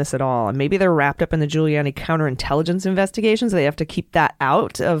involved in this at all. And maybe they're wrapped up in the Giuliani counterintelligence investigations. They have to keep that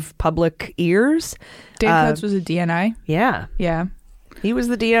out of public ears. Dan Coates was a DNI? Yeah. Yeah. He was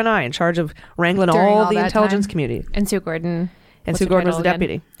the DNI in charge of wrangling During all the that intelligence time? community. And Sue Gordon. And Sue Gordon was the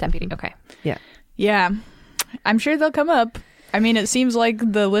deputy. Deputy, okay. Yeah. Yeah. I'm sure they'll come up. I mean, it seems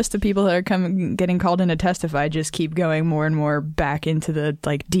like the list of people that are getting called in to testify just keep going more and more back into the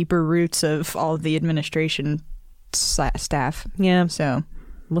like deeper roots of all of the administration staff. Yeah. So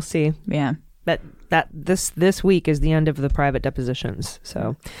we'll see. Yeah. But this week is the end of the private depositions.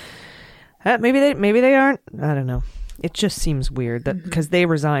 So maybe they aren't. I don't know. It just seems weird that because they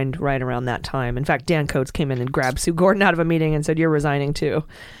resigned right around that time. In fact, Dan Coates came in and grabbed Sue Gordon out of a meeting and said, "You're resigning too,"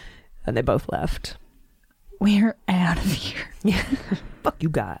 and they both left. We're out of here. Yeah. Fuck you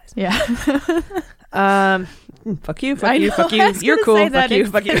guys. Yeah. Fuck you, I know, fuck you. I was You're gonna cool. say that Fuck you,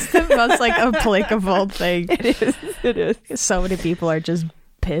 it's- fuck you. It's the most like applicable thing. It is. So many people are just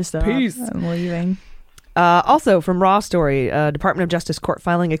pissed off Peace. and leaving. Also, from Raw Story, Department of Justice court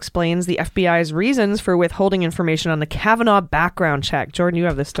filing explains the FBI's reasons for withholding information on the Kavanaugh background check. Jordan, you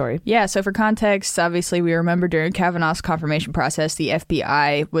have this story. Yeah, so for context, obviously we remember during Kavanaugh's confirmation process, the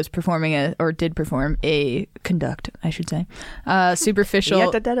FBI was superficial.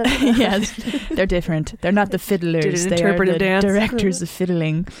 Yes, they're different. They're not the fiddlers. Did an They are interpretive the dance. directors of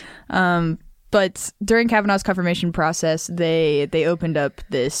fiddling. But during Kavanaugh's confirmation process, they opened up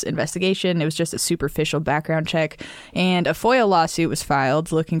this investigation. It was just a superficial background check, and a FOIA lawsuit was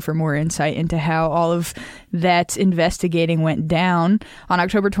filed looking for more insight into how all of that investigating went down. On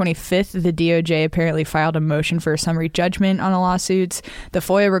October 25th, the DOJ apparently filed a motion for a summary judgment on the lawsuits. The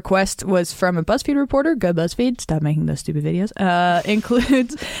FOIA request was from a BuzzFeed reporter. Go BuzzFeed, stop making those stupid videos.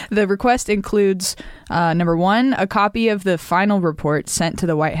 The request includes number one, a copy of the final report sent to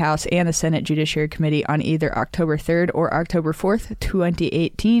the White House and the Senate Judiciary Committee on either October 3rd or October 4th,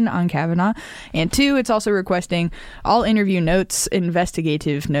 2018 on Kavanaugh. And two, it's also requesting all interview notes,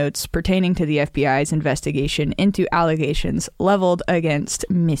 investigative notes pertaining to the FBI's investigation into allegations leveled against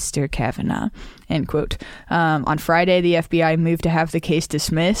Mr. Kavanaugh. End quote. On Friday, the FBI moved to have the case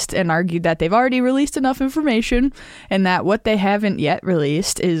dismissed and argued that they've already released enough information and that what they haven't yet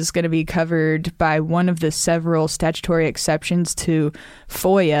released is going to be covered by one of the several statutory exceptions to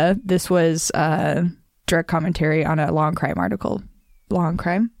FOIA. This was direct commentary on a Law & Crime article. Law &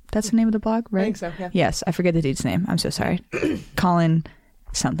 Crime? That's the name of the blog, right? I think so, yeah. Yes, I forget the dude's name. I'm so sorry. Colin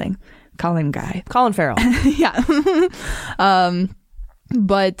something. Colin Guy. Colin Farrell. Yeah.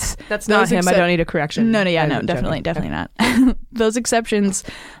 But that's not him. I don't need a correction. No, definitely not. Those exceptions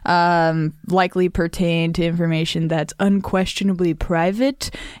likely pertain to information that's unquestionably private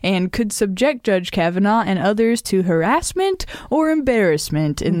and could subject Judge Kavanaugh and others to harassment or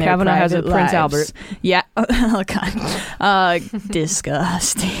embarrassment in their Kavanaugh private has a lives. Prince Albert. Yeah. Oh, God.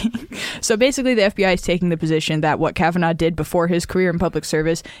 Disgusting. So basically, the FBI is taking the position that what Kavanaugh did before his career in public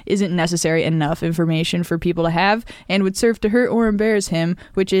service isn't necessary enough information for people to have and would serve to hurt or embarrass him,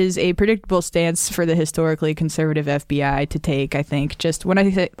 which is a predictable stance for the historically conservative FBI to take, I think. Just when I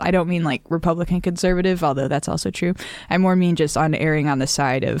say, I don't mean like Republican conservative, although that's also true. I more mean just on erring on the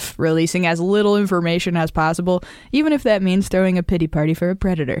side of releasing as little information as possible, even if that means throwing a pity party for a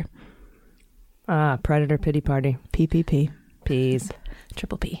predator. Predator pity party. PPP. Peas.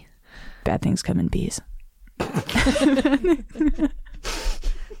 Triple P. Bad things come in peas.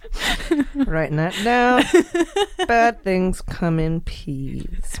 Writing that down. Bad things come in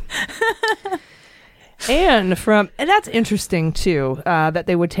peas. And that's interesting too, that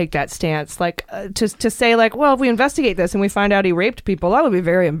they would take that stance, like to say like, well, if we investigate this and we find out he raped people, that would be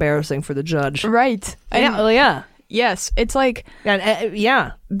very embarrassing for the judge. Right. Yeah. Yes, it's like,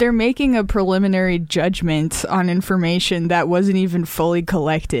 they're making a preliminary judgment on information that wasn't even fully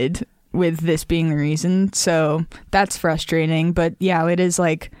collected, with this being the reason. So that's frustrating. But yeah, it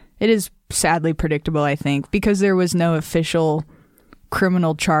is sadly predictable, I think, because there was no official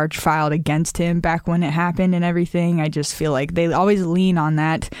criminal charge filed against him back when it happened and everything. I just feel like they always lean on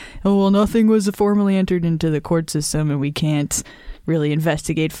that. Oh, well, nothing was formally entered into the court system and we can't really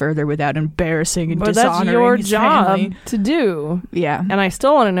investigate further without embarrassing and dishonoring that's your his job family. to do. Yeah. And I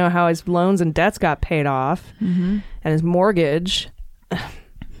still want to know how his loans and debts got paid off and his mortgage.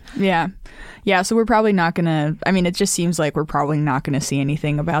 Yeah. Yeah, so we're probably not going to... I mean, it just seems like we're probably not going to see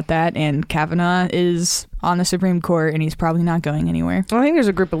anything about that. And Kavanaugh is on the Supreme Court, and he's probably not going anywhere. I think there's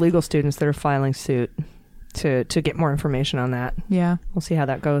a group of legal students that are filing suit to get more information on that. Yeah. We'll see how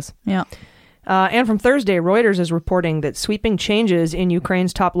that goes. Yeah. And from Thursday, Reuters is reporting that sweeping changes in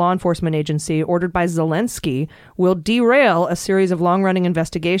Ukraine's top law enforcement agency, ordered by Zelensky, will derail a series of long-running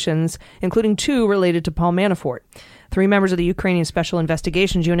investigations, including 2 related to Paul Manafort. 3 members of the Ukrainian Special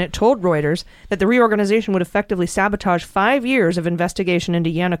Investigations Unit told Reuters that the reorganization would effectively sabotage 5 years of investigation into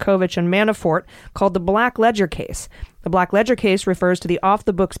Yanukovych and Manafort, called the Black Ledger case. The Black Ledger case refers to the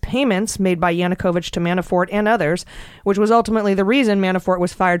off-the-books payments made by Yanukovych to Manafort and others, which was ultimately the reason Manafort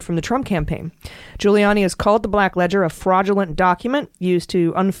was fired from the Trump campaign. Giuliani has called the Black Ledger a fraudulent document used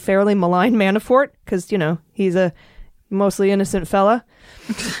to unfairly malign Manafort, because, he's a mostly innocent fella.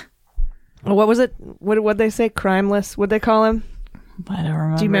 What was it? What'd they say? Crimeless? What'd they call him? I don't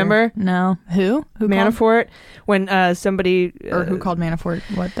remember. Do you remember? No. Who Manafort? When somebody... or who called Manafort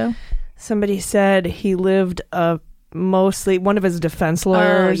what, though? Somebody said he lived mostly... One of his defense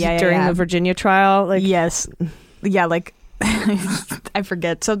lawyers during the Virginia trial. Yes. Yeah, I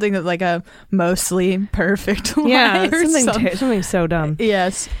forget. Something that like a mostly perfect life. Yeah, something so dumb.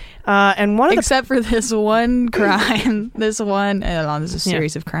 Yes. And one of except for this one crime, there's a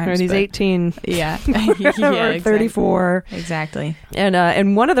series of crimes. Right, he's 18. Yeah, or 34. Exactly.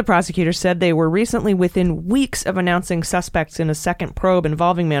 And one of the prosecutors said they were recently within weeks of announcing suspects in a second probe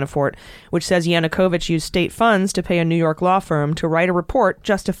involving Manafort, which says Yanukovych used state funds to pay a New York law firm to write a report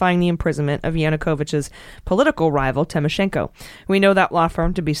justifying the imprisonment of Yanukovych's political rival, Timoshenko. We know that law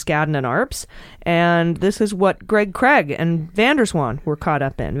firm to be Skadden and Arps, and this is what Greg Craig and van der Zwaan were caught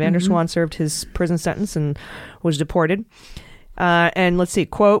up in. Van der Zwaan served his prison sentence and was deported. And let's see,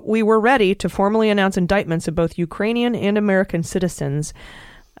 quote, "We were ready to formally announce indictments of both Ukrainian and American citizens.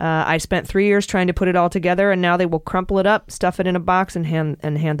 I spent 3 years trying to put it all together, and now they will crumple it up, stuff it in a box, and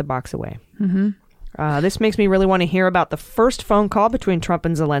hand the box away." This makes me really want to hear about the first phone call between Trump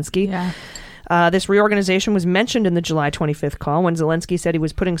and Zelensky. Yeah. This reorganization was mentioned in the July 25th call when Zelensky said he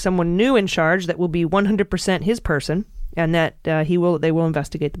was putting someone new in charge that will be 100% his person, and that they will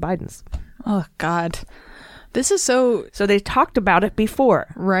investigate the Bidens. Oh, God. This is so they talked about it before.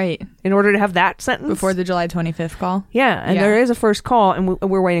 Right. In order to have that sentence? Before the July 25th call? Yeah, and there is a first call, and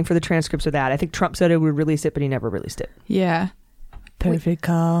we're waiting for the transcripts of that. I think Trump said he would release it, but he never released it. Yeah. Perfect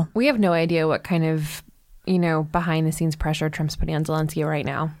call. We have no idea what kind of, behind-the-scenes pressure Trump's putting on Zelensky right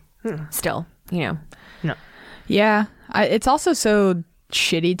now. Still, No. Yeah. It's also so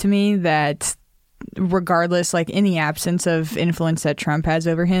shitty to me that regardless, like in the absence of influence that Trump has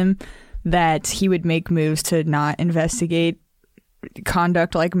over him, that he would make moves to not investigate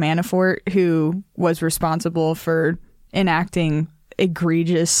conduct like Manafort, who was responsible for enacting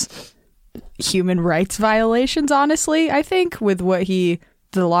egregious human rights violations, honestly, I think, with the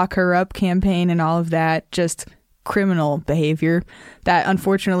Lock Her Up campaign and all of that, just criminal behavior that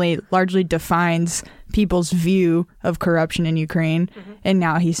unfortunately largely defines people's view of corruption in Ukraine. And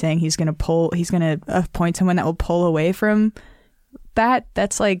now he's saying he's going to appoint someone that will pull away from that.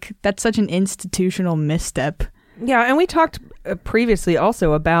 That's such an institutional misstep. Yeah, and we talked previously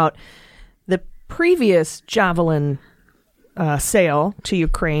also about the previous Javelin sale to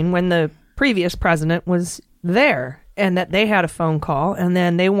Ukraine when the previous president was there, and that they had a phone call, and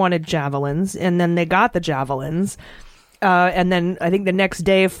then they wanted Javelins, and then they got the Javelins. And then I think the next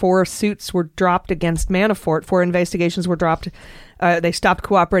day 4 suits were dropped against Manafort. 4 investigations were dropped. They stopped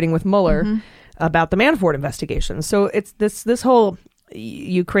cooperating with Mueller about the Manafort investigation. So it's this whole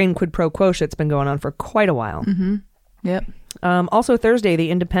Ukraine quid pro quo shit's been going on for quite a while. Yep. Also Thursday,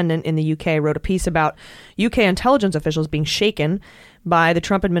 The Independent in the UK wrote a piece about UK intelligence officials being shaken by the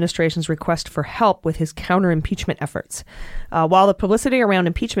Trump administration's request for help with his counter-impeachment efforts. While the publicity around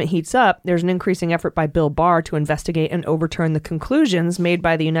impeachment heats up, there's an increasing effort by Bill Barr to investigate and overturn the conclusions made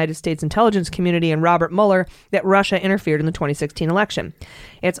by the United States intelligence community and Robert Mueller that Russia interfered in the 2016 election.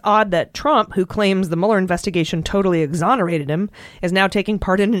 It's odd that Trump, who claims the Mueller investigation totally exonerated him, is now taking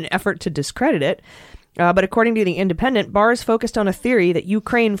part in an effort to discredit it. But according to The Independent, Barr is focused on a theory that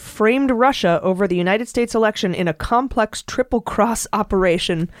Ukraine framed Russia over the United States election in a complex triple-cross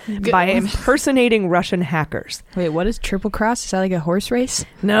operation by impersonating Russian hackers. Wait, what is triple cross? Is that like a horse race?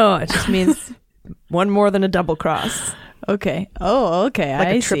 No, it just means one more than a double cross. Okay. Oh, okay. Like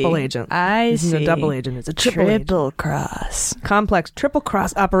I a triple see. agent. I This see. isn't a double agent. It's a triple cross. Complex triple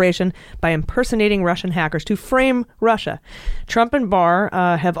cross operation by impersonating Russian hackers to frame Russia. Trump and Barr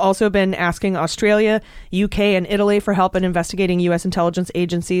have also been asking Australia, UK, and Italy for help in investigating U.S. intelligence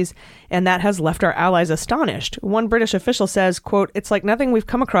agencies, and that has left our allies astonished. One British official says, quote, "It's like nothing we've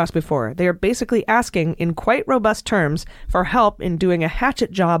come across before. They are basically asking, in quite robust terms, for help in doing a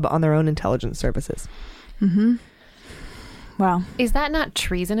hatchet job on their own intelligence services." Wow. Is that not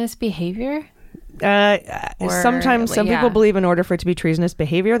treasonous behavior? Sometimes some people believe in order for it to be treasonous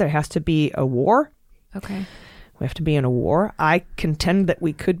behavior, there has to be a war. Okay. We have to be in a war. I contend that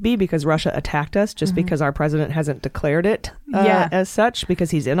we could be because Russia attacked us just because our president hasn't declared it as such because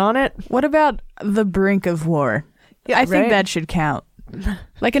he's in on it. What about the brink of war? I think that should count.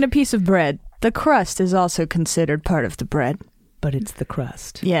 Like in a piece of bread, the crust is also considered part of the bread. But it's the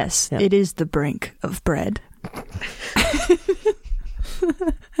crust. Yes, it is the brink of bread.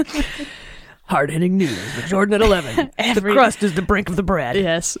 Hard-hitting news with Jordan at 11. The crust is the brink of the bread.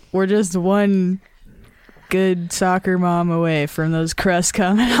 Yes, we're just one good soccer mom away from those crusts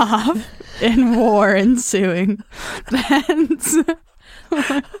coming off and war ensuing.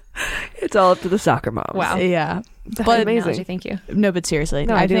 It's all up to the soccer moms. Wow. Yeah. That's But amazing. Analogy, thank you. No, but seriously.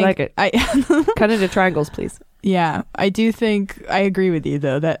 No, I do think like it. Cut into triangles, please. Yeah, I do think, I agree with you,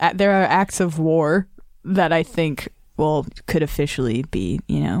 though, that there are acts of war that I think, could officially be,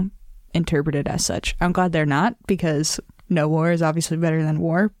 interpreted as such. I'm glad they're not, because no war is obviously better than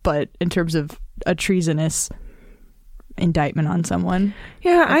war, but in terms of a treasonous indictment on someone.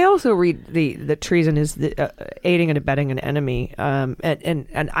 Yeah, I also read the treason is aiding and abetting an enemy,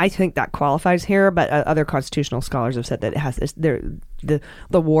 and I think that qualifies here. But other constitutional scholars have said that it has the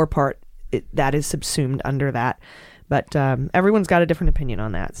war part that is subsumed under that. But everyone's got a different opinion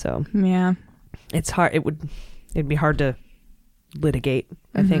on that, so yeah, it's hard. It'd be hard to litigate,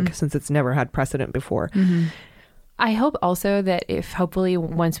 I think, since it's never had precedent before. I hope also that if hopefully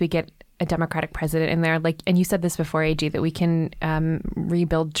once we get a Democratic president in there, like, and you said this before, AG, that we can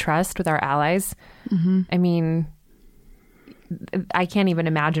rebuild trust with our allies. I mean, I can't even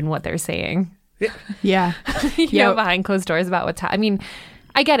imagine what they're saying. Yeah. you know, behind closed doors about what's happening. I mean,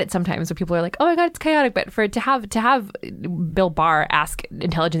 I get it sometimes where people are like, oh my God, it's chaotic. But to have Bill Barr ask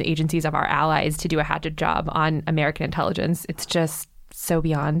intelligence agencies of our allies to do a hatchet job on American intelligence, it's just so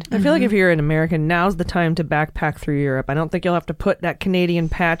beyond. I feel like if you're an American, now's the time to backpack through Europe. I don't think you'll have to put that Canadian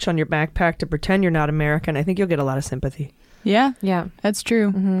patch on your backpack to pretend you're not American. I think you'll get a lot of sympathy. Yeah, that's true.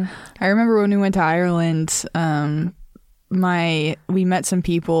 I remember when we went to Ireland, we met some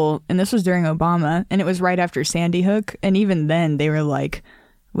people, and this was during Obama, and it was right after Sandy Hook, and even then they were like,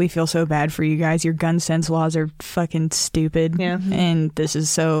 we feel so bad for you guys. Your gun sense laws are fucking stupid. Yeah. And this is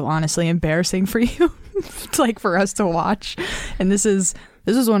so honestly embarrassing for you. It's like for us to watch. And this is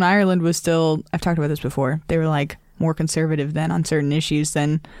when Ireland was still, I've talked about this before, they were like more conservative then on certain issues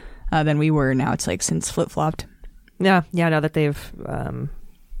than we were. Now it's like since flip-flopped. Yeah, now that they've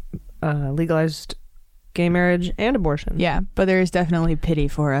legalized gay marriage and abortion. Yeah, but there is definitely pity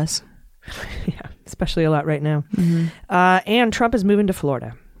for us. Yeah, especially a lot right now. And Trump is moving to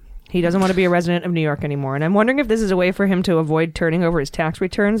Florida. He doesn't want to be a resident of New York anymore. And I'm wondering if this is a way for him to avoid turning over his tax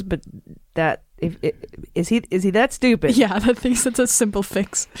returns, but is he that stupid? Yeah, that thinks it's a simple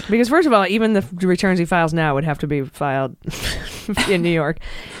fix. Because first of all, even the returns he files now would have to be filed in New York.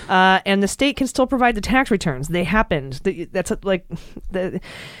 And the state can still provide the tax returns. They happened. That's like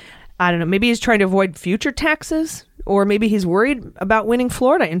I don't know, maybe he's trying to avoid future taxes, or maybe he's worried about winning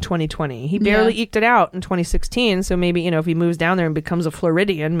Florida in 2020. He barely eked it out in 2016, so maybe, if he moves down there and becomes a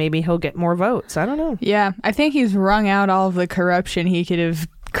Floridian, maybe he'll get more votes. I don't know. Yeah, I think he's wrung out all of the corruption he could have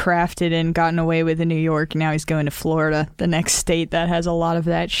crafted and gotten away with in New York. Now he's going to Florida, the next state that has a lot of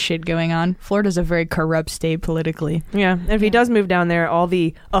that shit going on. Florida's a very corrupt state politically. Yeah, and if he does move down there, all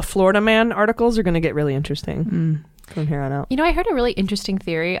the A Florida Man articles are going to get really interesting. From here on out. I heard a really interesting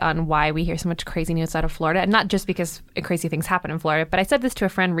theory on why we hear so much crazy news out of Florida, and not just because crazy things happen in Florida, but I said this to a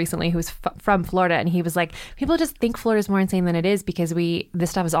friend recently who's from Florida, and he was like, people just think Florida's more insane than it is because this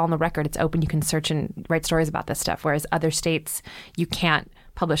stuff is all on the record. It's open. You can search and write stories about this stuff, whereas other states, you can't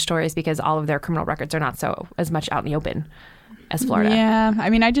publish stories because all of their criminal records are not so as much out in the open as Florida. Yeah, I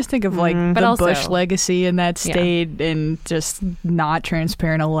mean, I just think of like the Bush legacy in that state and just not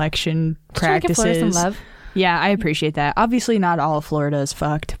transparent election practices. Florida some love. Yeah, I appreciate that. Obviously, not all of Florida is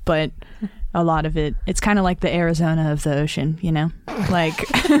fucked, but a lot of it, it's kind of like the Arizona of the ocean, Like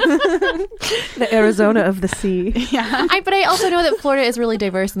the Arizona of the sea. Yeah. But I also know that Florida is really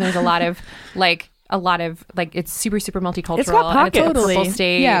diverse, and there's a lot of it's super, super multicultural. It's got pockets. And it's a purple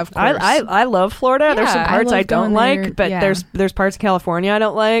state. Yeah, of course. I love Florida. Yeah, there's some parts I don't like, but there's parts of California I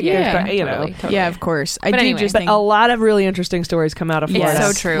don't like. Yeah, totally. Yeah, of course. But a lot of really interesting stories come out of Florida.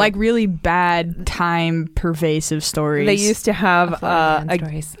 It's so true. Like really bad time pervasive stories. They used to have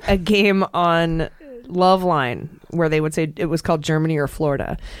a game on Loveline where they would say it was called Germany or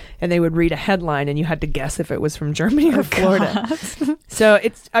Florida, and they would read a headline and you had to guess if it was from Germany or Florida. So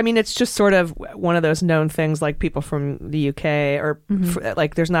it's just sort of one of those known things, like people from the UK or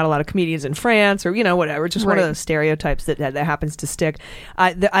like there's not a lot of comedians in France or whatever, just one of those stereotypes that happens to stick.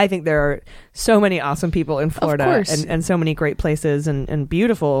 I think there are so many awesome people in Florida and so many great places and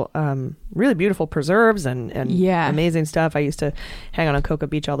beautiful really beautiful preserves and amazing stuff. I used to hang out on Cocoa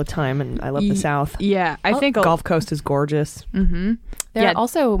Beach all the time, and I love the South. Yeah, I think Gulf Coast is gorgeous. There are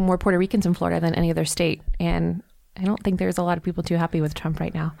also more Puerto Ricans in Florida than any other state, and I don't think there's a lot of people too happy with Trump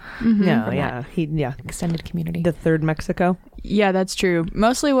right now. No, extended community. The third Mexico. Yeah, that's true.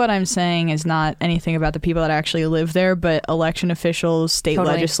 Mostly what I'm saying is not anything about the people that actually live there, but election officials, state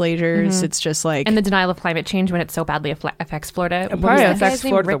legislators. It's just like... And the denial of climate change when it so badly affects Florida. It probably affects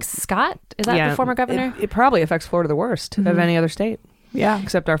Florida. Rick Scott? Is that the former governor? It probably affects Florida the worst of any other state. Yeah.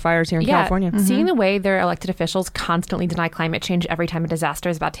 Except our fires here in California. Seeing the way their elected officials constantly deny climate change every time a disaster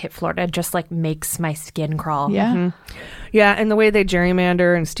is about to hit Florida just like makes my skin crawl. Yeah. Yeah, and the way they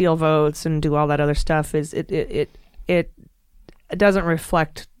gerrymander and steal votes and do all that other stuff is it doesn't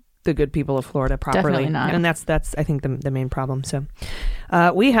reflect the good people of Florida properly. Definitely not. And that's I think the main problem. So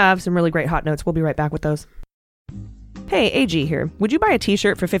we have some really great hot notes. We'll be right back with those. Hey, AG here. Would you buy a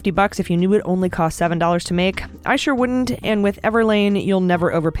t-shirt for $50 if you knew it only cost $7 to make? I sure wouldn't, and with Everlane, you'll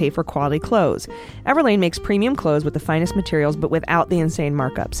never overpay for quality clothes. Everlane makes premium clothes with the finest materials, but without the insane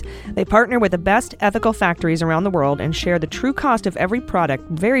markups. They partner with the best ethical factories around the world and share the true cost of every product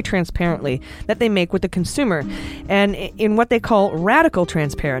very transparently that they make with the consumer, and in what they call radical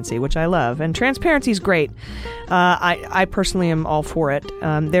transparency, which I love. And transparency is great. I personally am all for it.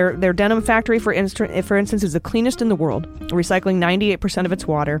 Their denim factory, for instance, is the cleanest in the world, recycling 98% of its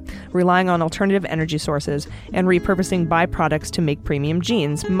water, relying on alternative energy sources, and repurposing byproducts to make premium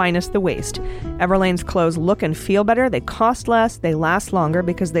jeans, minus the waste. Everlane's clothes look and feel better, they cost less, they last longer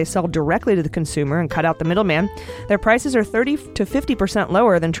because they sell directly to the consumer and cut out the middleman. Their prices are 30 to 50%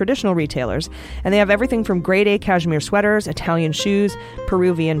 lower than traditional retailers, and they have everything from grade A cashmere sweaters, Italian shoes,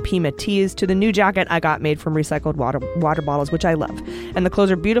 Peruvian Pima tees, to the new jacket I got made from recycled water bottles, which I love. And the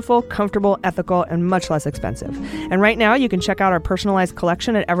clothes are beautiful, comfortable, ethical, and much less expensive. And right now, you can check out our personalized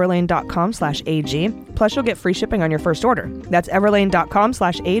collection at everlane.com/AG. Plus, you'll get free shipping on your first order. That's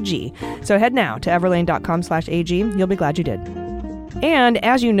everlane.com/AG. So head now to everlane.com/AG. You'll be glad you did. And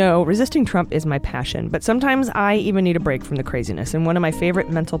as you know, resisting Trump is my passion, but sometimes I even need a break from the craziness. And one of my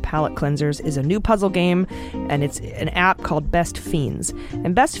favorite mental palate cleansers is a new puzzle game, and it's an app called Best Fiends.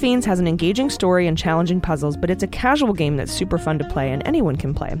 And Best Fiends has an engaging story and challenging puzzles, but it's a casual game that's super fun to play, and anyone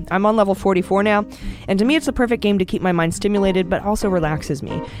can play. I'm on level 44 now, and to me it's the perfect game to keep my mind stimulated, but also relaxes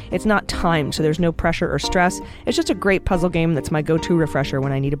me. It's not timed, so there's no pressure or stress. It's just a great puzzle game that's my go-to refresher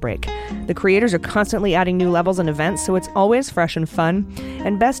when I need a break. The creators are constantly adding new levels and events, so it's always fresh and fun.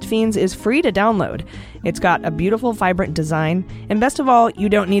 And Best Fiends is free to download. It's got a beautiful, vibrant design, and best of all, you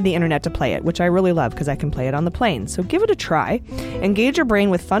don't need the internet to play it, which I really love because I can play it on the plane. So give it a try. Engage your brain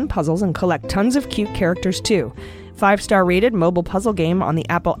with fun puzzles and collect tons of cute characters too. 5-star rated mobile puzzle game on the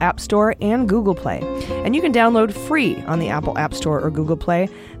Apple App Store and Google Play. And you can download free on the Apple App Store or Google Play.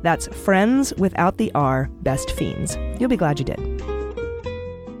 That's Friends without the R, Best Fiends. You'll be glad you did.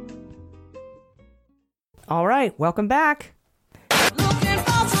 All right, welcome back.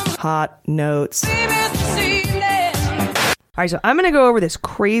 Hot notes. All right, so I'm going to go over this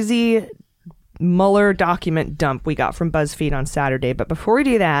crazy Mueller document dump we got from BuzzFeed on Saturday. But before we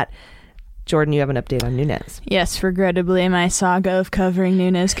do that, Jordan, you have an update on Nunes. Yes, regrettably, my saga of covering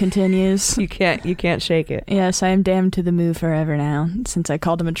Nunes continues. You can't shake it. Yes, I am damned to the moo forever now, since I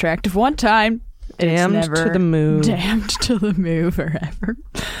called him attractive one time. Damned to the moo. Damned to the moo forever.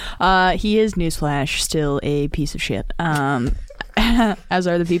 He is, newsflash, still a piece of shit. As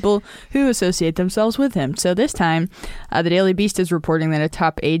are the people who associate themselves with him. So this time, the Daily Beast is reporting that a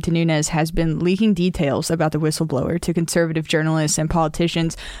top aide to Nunes has been leaking details about the whistleblower to conservative journalists and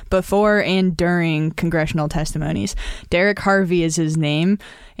politicians before and during congressional testimonies. Derek Harvey is his name,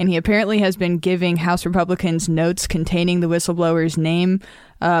 and he apparently has been giving House Republicans notes containing the whistleblower's name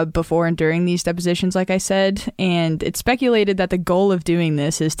before and during these depositions, like I said, and it's speculated that the goal of doing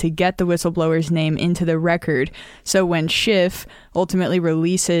this is to get the whistleblower's name into the record, so when Schiff ultimately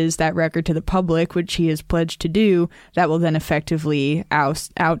releases that record to the public, which he has pledged to do, that will then effectively out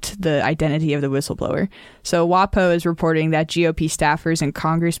the identity of the whistleblower. So WAPO is reporting that GOP staffers and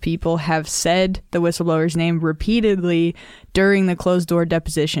congresspeople have said the whistleblower's name repeatedly during the closed-door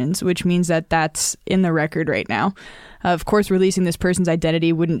depositions, which means that that's in the record right now. Of course, releasing this person's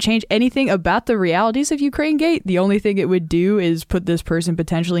identity wouldn't change anything about the realities of Ukrainegate. The only thing it would do is put this person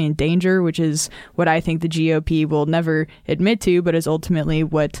potentially in danger, which is what I think the GOP will never admit to, but is ultimately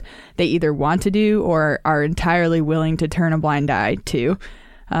what they either want to do or are entirely willing to turn a blind eye to.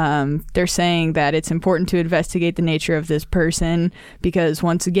 They're saying that it's important to investigate the nature of this person because,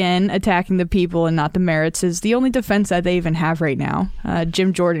 once again, attacking the people and not the merits is the only defense that they even have right now.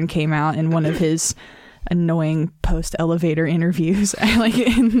 Jim Jordan came out in one of his annoying post-elevator interviews, like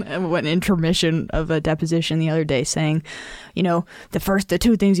in an intermission of a deposition the other day, saying, you know, the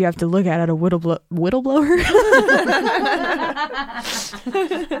two things you have to look at a whistleblower? Whittleblower.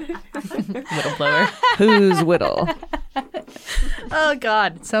 Who's Whittle? Oh,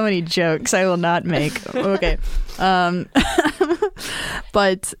 God. So many jokes I will not make. Okay.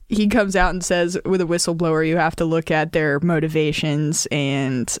 But he comes out and says, with a whistleblower, you have to look at their motivations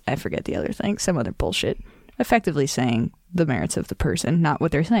and I forget the other thing, some other bullshit, effectively saying the merits of the person, not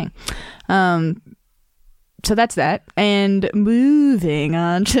what they're saying. So that's that. And moving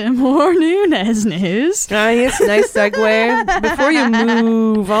on to more Nunes news. Nice segue. Before you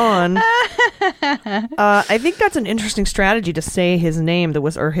move on, I think that's an interesting strategy to say his name,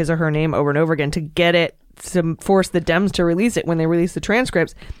 or his or her name over and over again to get it, to force the Dems to release it when they release the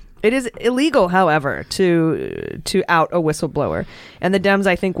transcripts. It is illegal, however, to out a whistleblower. And the Dems,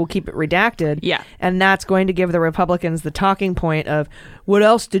 I think, will keep it redacted. Yeah. And that's going to give the Republicans the talking point of, what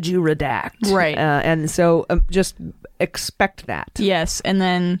else did you redact? Right. And so just expect that. Yes. And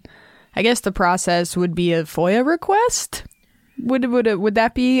then I guess the process would be a FOIA request. Would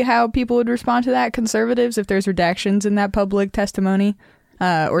that be how people would respond to that? Conservatives, if there's redactions in that public testimony?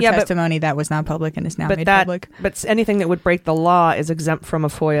 Testimony that was not public and is now made public. But anything that would break the law is exempt from a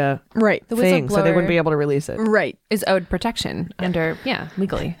FOIA thing, so they wouldn't be able to release it. Right. Is owed protection under,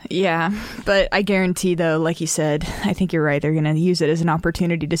 legally. Yeah, but I guarantee, though, like you said, I think you're right. They're going to use it as an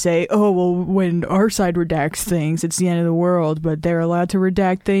opportunity to say, oh, well, when our side redacts things, it's the end of the world, but they're allowed to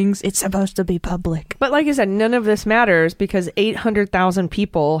redact things. It's supposed to be public. But like you said, none of this matters because 800,000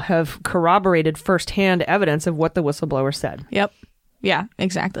 people have corroborated firsthand evidence of what the whistleblower said. Yep. Yeah,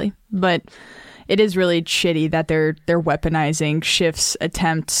 exactly. But it is really shitty that they're weaponizing Schiff's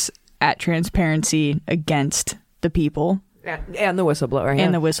attempts at transparency against the people. And the whistleblower. Yeah.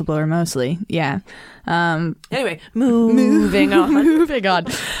 And the whistleblower mostly. Yeah. Anyway, moving on. Moving on.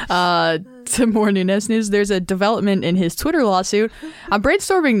 To more Nunes news. There's a development in his Twitter lawsuit. I'm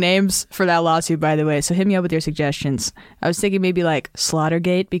brainstorming names for that lawsuit, by the way, so hit me up with your suggestions. I was thinking maybe like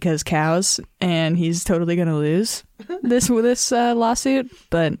Slaughtergate because cows, and he's totally going to lose this lawsuit.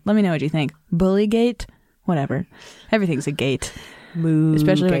 But let me know what you think. Bullygate? Whatever. Everything's a gate.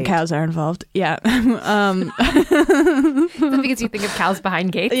 Especially when cows are involved. Yeah. Because you think of cows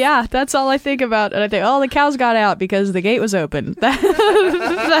behind gates? Yeah, that's all I think about. And I think, the cows got out because the gate was open.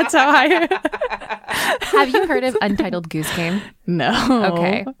 That's how I... Have you heard of Untitled Goose Game? No.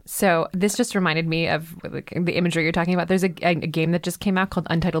 Okay. So this just reminded me of the imagery you're talking about. There's a game that just came out called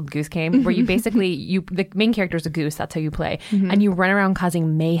Untitled Goose Game where you basically, the main character is a goose. That's how you play. Mm-hmm. And you run around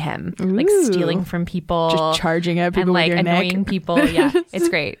causing mayhem, like stealing from people. Just charging at people and with your annoying neck. people. Yeah, it's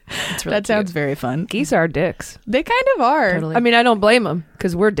great. It's really that sounds very fun. Geese are dicks. They kind of are. Totally. I mean, I don't blame them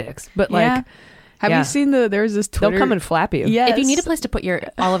because we're dicks. But Have you seen there's this Twitter... They'll come and flap you. Yes. If you need a place to put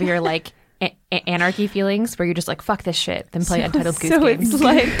all of your anarchy feelings where you're just like, fuck this shit, then play Untitled Goose Games. It's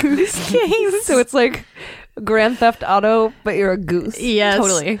like Goose Games. So it's like Grand Theft Auto, but you're a goose. Yes.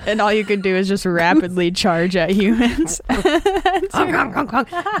 Totally. And all you can do is just rapidly charge at humans.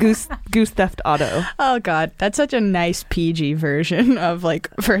 Goose Theft Auto. Oh, God. That's such a nice PG version of like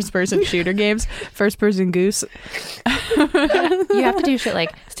first-person shooter games. First-person goose. You have to do shit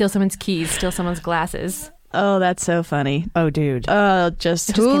like steal someone's keys, steal someone's glasses. Oh, that's so funny. Oh, dude.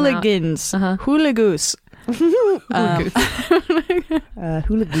 Just hooligans. Hooligoose.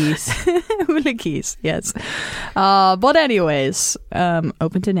 Hooligeese. Hooligeese, yes. But anyways,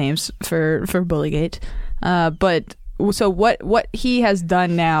 open to names for Bullygate. But so what he has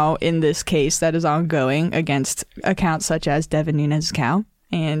done now in this case that is ongoing against accounts such as Devin Nunes' cow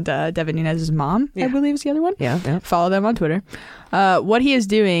and Devin Nunes' mom, I believe is the other one. Yeah. Follow them on Twitter. What he is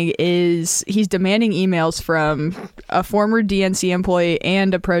doing is he's demanding emails from a former DNC employee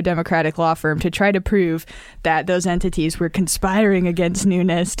and a pro-democratic law firm to try to prove that those entities were conspiring against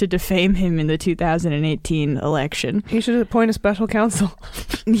Nunes to defame him in the 2018 election. He should appoint a special counsel.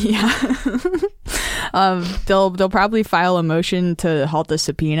 Yeah. They'll probably file a motion to halt the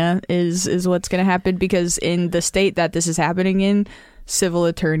subpoena is what's going to happen, because in the state that this is happening in, civil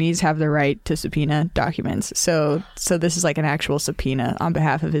attorneys have the right to subpoena documents. So this is like an actual subpoena on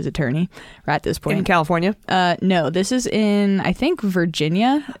behalf of his attorney at this point. In California? No, this is in, I think,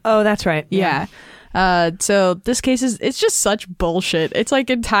 Virginia. Oh, that's right. Yeah. So this case it's just such bullshit. It's like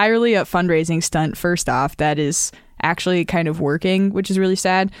entirely a fundraising stunt, first off, that is actually kind of working, which is really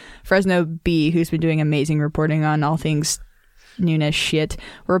sad. Fresno B, who's been doing amazing reporting on all things Nunes shit,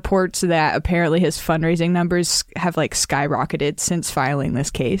 reports that apparently his fundraising numbers have like skyrocketed since filing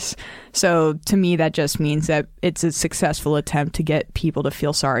this case. So to me, that just means that it's a successful attempt to get people to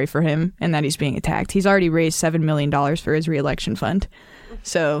feel sorry for him and that he's being attacked. He's already raised $7 million for his re-election fund.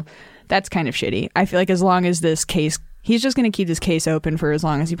 So that's kind of shitty. I feel like as long as this case, he's just going to keep this case open for as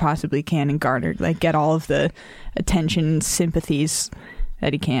long as he possibly can and garner, like, get all of the attention and sympathies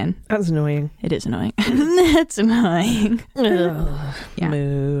that he can. That's annoying. It is annoying. That's annoying. Yeah.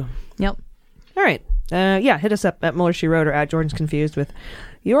 Moo. Yep. All right. Hit us up at Mueller She Wrote or at Jordan's Confused with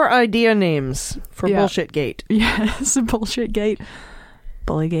your idea names for Bullshit Gate. Yes, Bullshit Gate.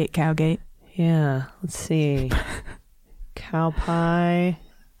 Bullygate, Cowgate. Yeah. Let's see. Cow pie.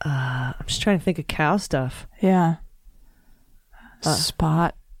 I'm just trying to think of cow stuff. Yeah.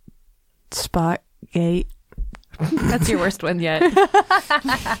 Spot Gate. That's your worst one yet.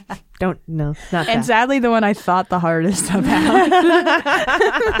 Not that. And sadly, the one I thought the hardest about.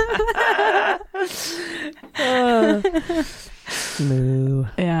 Moo.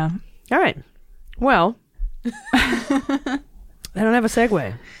 Yeah. All right. Well, I don't have a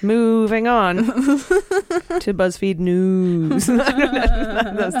segue. Moving on to BuzzFeed News.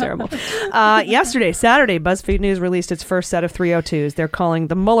 That's terrible. Yesterday, Saturday, BuzzFeed News released its first set of 302s. They're calling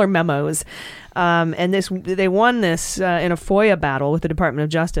the Mueller memos. And they won this in a FOIA battle with the Department of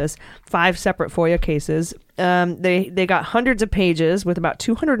Justice, 5 separate FOIA cases. They got hundreds of pages with about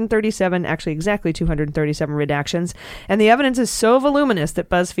 237, actually exactly 237 redactions. And the evidence is so voluminous that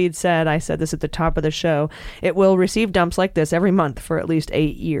BuzzFeed said, I said this at the top of the show, it will receive dumps like this every month for at least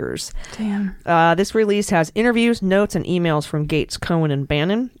 8 years. Damn. This release has interviews, notes, and emails from Gates, Cohen, and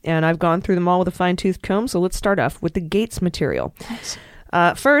Bannon. And I've gone through them all with a fine-tooth comb, so let's start off with the Gates material. Nice.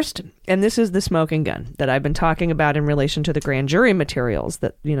 First, and this is the smoking gun that I've been talking about in relation to the grand jury materials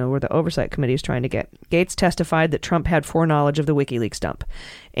that, where the Oversight Committee is trying to get. Gates testified that Trump had foreknowledge of the WikiLeaks dump,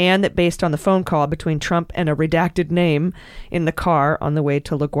 and that based on the phone call between Trump and a redacted name in the car on the way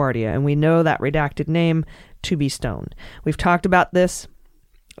to LaGuardia, and we know that redacted name to be Stone. We've talked about this.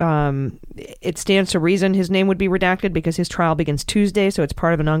 It stands to reason his name would be redacted because his trial begins Tuesday, so it's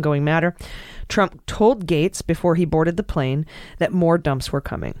part of an ongoing matter. Trump told Gates before he boarded the plane that more dumps were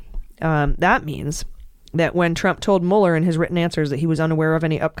coming. That means that when Trump told Mueller in his written answers that he was unaware of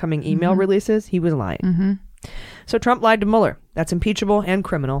any upcoming email releases, he was lying. Mm-hmm. So Trump lied to Mueller. That's impeachable and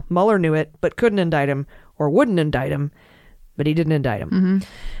criminal. Mueller knew it, but couldn't indict him or wouldn't indict him, but he didn't indict him.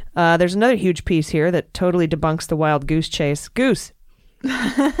 Mm-hmm. There's another huge piece here that totally debunks the wild goose chase. Goose.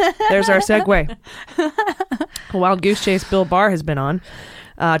 There's our segue. A wild goose chase Bill Barr has been on,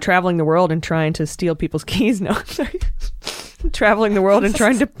 traveling the world and trying to steal people's keys. No, I'm sorry. Traveling the world and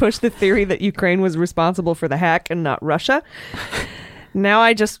trying to push the theory that Ukraine was responsible for the hack and not Russia. Now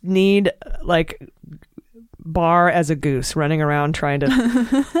I just need, Barr as a goose running around trying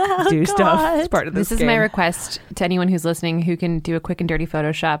to do stuff as part of this This is game. my request to anyone who's listening who can do a quick and dirty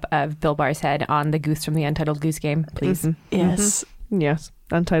Photoshop of Bill Barr's head on the goose from the Untitled Goose Game, please. Mm-hmm. Yes. Yes.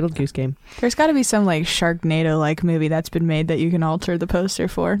 Untitled Goose Game. There's got to be some Sharknado movie that's been made that you can alter the poster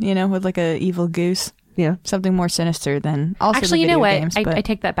for, with a evil goose. Yeah. Something more sinister than also Actually, the you know video what? games, I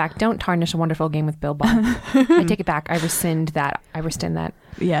take that back. Don't tarnish a wonderful game with Bill Barr. I take it back. I rescind that.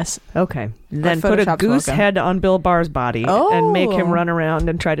 Yes. Okay. Then put a goose head on Bill Barr's body and make him run around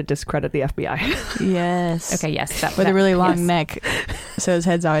and try to discredit the FBI. Yes. Okay, yes. With a really long neck, so his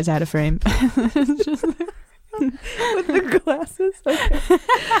head's always out of frame. With the glasses. Okay.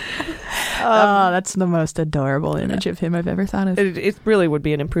 That's the most adorable image of him I've ever thought of. It really would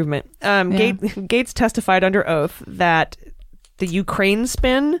be an improvement. Gates testified under oath that the Ukraine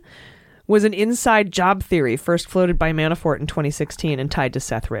spin was an inside job theory first floated by Manafort in 2016 and tied to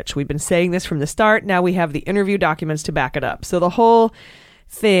Seth Rich. We've been saying this from the start. Now we have the interview documents to back it up. So the whole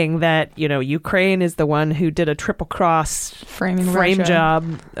thing that, Ukraine is the one who did a triple cross frame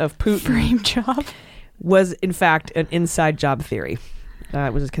job of Putin. Frame job. Was in fact an inside job theory.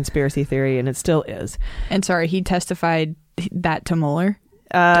 It was a conspiracy theory, and it still is. And sorry, he testified that to Mueller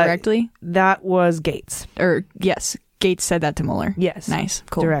directly? That was Gates. Yes, Gates said that to Mueller. Yes. Nice.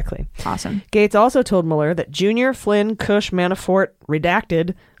 Cool. Directly. Awesome. Gates also told Mueller that Junior, Flynn, Kush, Manafort,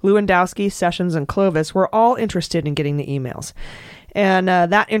 Redacted, Lewandowski, Sessions, and Clovis were all interested in getting the emails. And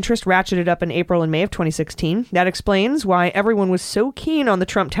that interest ratcheted up in April and May of 2016. That explains why everyone was so keen on the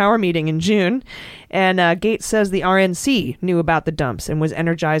Trump Tower meeting in June. And Gates says the RNC knew about the dumps and was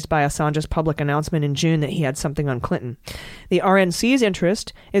energized by Assange's public announcement in June that he had something on Clinton. The RNC's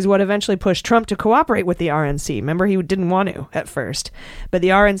interest is what eventually pushed Trump to cooperate with the RNC. Remember, he didn't want to at first. But the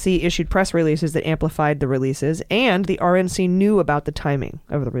RNC issued press releases that amplified the releases, and the RNC knew about the timing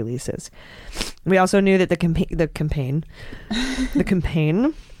of the releases. We also knew that the campaign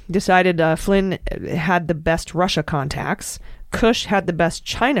decided Flynn had the best Russia contacts, Kush had the best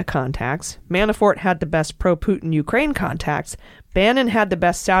China contacts, Manafort had the best pro-Putin Ukraine contacts, Bannon had the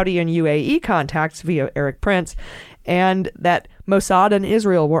best Saudi and UAE contacts via Eric Prince, and that Mossad and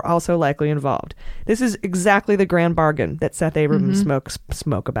Israel were also likely involved. This is exactly the grand bargain that Seth Abrams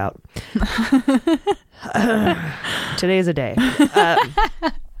smoke about. Today's a day.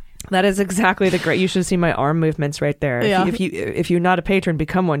 That is exactly the great. You should see my arm movements right there. Yeah. If you're not a patron,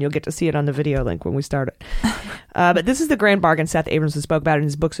 become one. You'll get to see it on the video link when we start it. But this is the grand bargain Seth Abramson spoke about in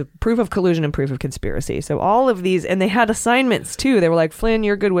his books of Proof of Collusion and Proof of Conspiracy. So all of these, and they had assignments too. They were like, Flynn,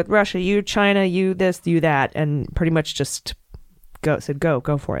 you're good with Russia. You China. You this. You that. And pretty much just go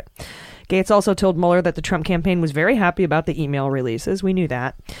for it. Gates also told Mueller that the Trump campaign was very happy about the email releases. We knew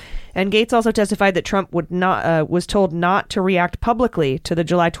that. And Gates also testified that Trump was told not to react publicly to the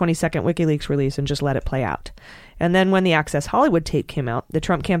July 22nd WikiLeaks release and just let it play out. And then when the Access Hollywood tape came out, the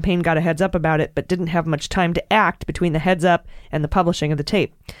Trump campaign got a heads up about it, but didn't have much time to act between the heads up and the publishing of the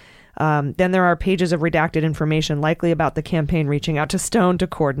tape. Then there are pages of redacted information, likely about the campaign reaching out to Stone to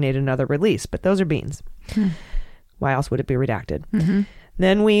coordinate another release. But those are beans. Why else would it be redacted?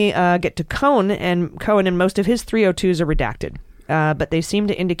 Then we get to Cohen and most of his 302s are redacted. But they seem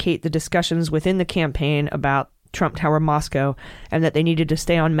to indicate the discussions within the campaign about Trump Tower Moscow and that they needed to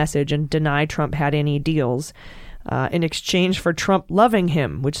stay on message and deny Trump had any deals in exchange for Trump loving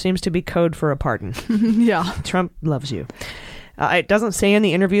him, which seems to be code for a pardon. Yeah. Trump loves you. It doesn't say in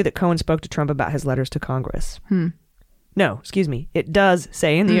the interview that Cohen spoke to Trump about his letters to Congress. No, excuse me. It does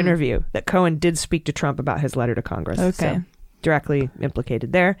say in the interview that Cohen did speak to Trump about his letter to Congress. Okay. So, directly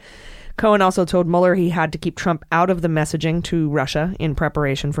implicated there. Cohen also told Mueller he had to keep Trump out of the messaging to Russia in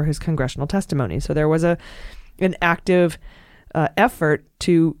preparation for his congressional testimony. So there was an active effort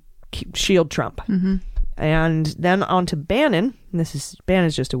to shield Trump. And then on to Bannon.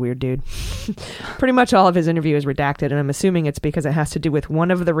 Bannon's just a weird dude. Pretty much all of his interview is redacted, and I'm assuming it's because it has to do with one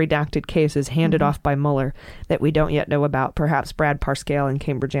of the redacted cases handed off by Mueller that we don't yet know about, perhaps Brad Parscale and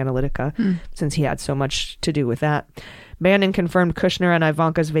Cambridge Analytica, since he had so much to do with that. Bannon confirmed Kushner and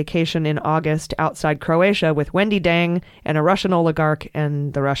Ivanka's vacation in August outside Croatia with Wendy Dang and a Russian oligarch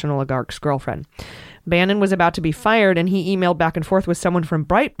and the Russian oligarch's girlfriend. Bannon was about to be fired, and he emailed back and forth with someone from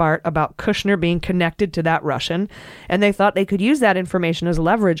Breitbart about Kushner being connected to that Russian, and they thought they could use that information as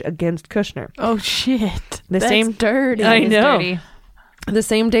leverage against Kushner. Oh, shit. That's dirty. I know. Dirty. The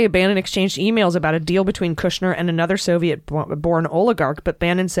same day, Bannon exchanged emails about a deal between Kushner and another Soviet-born oligarch, but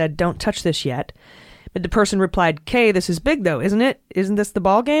Bannon said, "Don't touch this yet." But the person replied, "Kay, this is big, though, isn't it? Isn't this the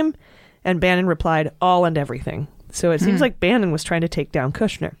ball game?" And Bannon replied, "All and everything." So it seems like Bannon was trying to take down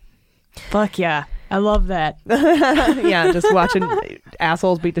Kushner. Fuck yeah. I love that. Yeah, just watching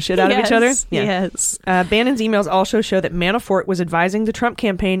assholes beat the shit out of each other. Yeah. Yes. Bannon's emails also show that Manafort was advising the Trump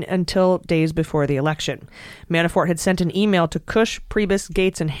campaign until days before the election. Manafort had sent an email to Cush, Priebus,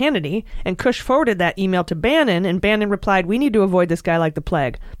 Gates, and Hannity, and Cush forwarded that email to Bannon, and Bannon replied, "We need to avoid this guy like the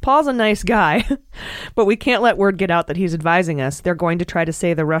plague. Paul's a nice guy, but we can't let word get out that he's advising us. They're going to try to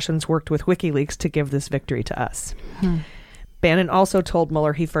say the Russians worked with WikiLeaks to give this victory to us." Bannon also told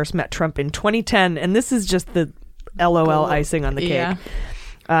Mueller he first met Trump in 2010, and this is just the LOL icing on the cake.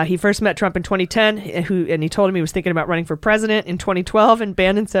 Yeah. He first met Trump in 2010, and he told him he was thinking about running for president in 2012, and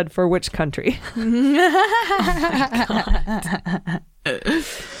Bannon said, "For which country?" Oh my God.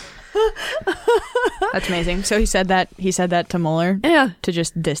 That's amazing. So he said that to Mueller, to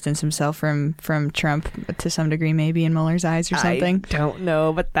just distance himself from Trump to some degree, maybe in Mueller's eyes or something. I don't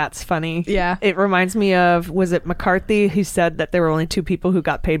know, but that's funny. Yeah, it reminds me of, was it McCarthy who said that there were only two people who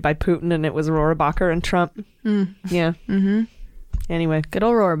got paid by Putin, and it was Rohrabacher and Trump? Yeah. Anyway, good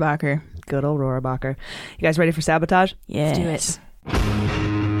old Rohrabacher. Good old Rohrabacher. You guys ready for sabotage? Yes. Let's do it.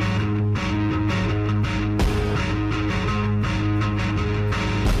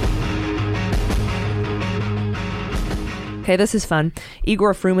 Okay, this is fun.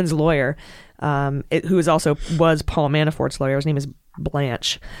 Igor Fruman's lawyer, who was Paul Manafort's lawyer, his name is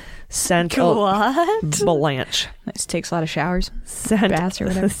Blanche, sent Blanche. This takes a lot of showers. Sent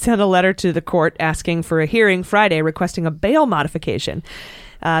a letter to the court asking for a hearing Friday, requesting a bail modification,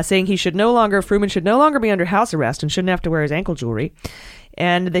 saying Fruman should no longer be under house arrest and shouldn't have to wear his ankle jewelry.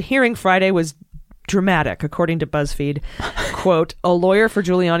 And the hearing Friday was dramatic, according to BuzzFeed. Quote, "A lawyer for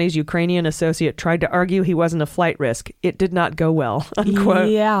Giuliani's Ukrainian associate tried to argue he wasn't a flight risk. It did not go well." Unquote.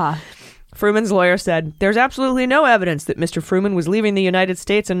 Yeah. Fruman's lawyer said, "There's absolutely no evidence that Mr. Fruman was leaving the United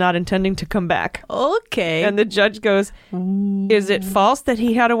States and not intending to come back." Okay. And the judge goes, "Is it false that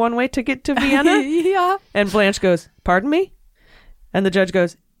he had a one-way ticket to Vienna?" Yeah. And Blanche goes, "Pardon me?" And the judge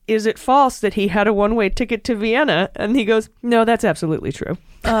goes, "Is it false that he had a one-way ticket to Vienna?" And he goes, "No, that's absolutely true."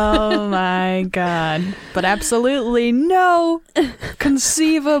 Oh my God. But absolutely no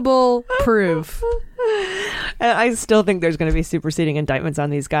conceivable proof. And I still think there's going to be superseding indictments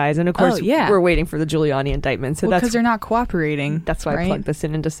on these guys. And of course, we're waiting for the Giuliani indictment. So because they're not cooperating. That's why I plugged this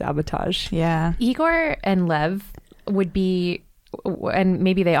into sabotage. Yeah. Igor and Lev would be, and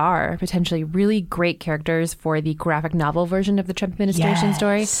maybe they are potentially, really great characters for the graphic novel version of the Trump administration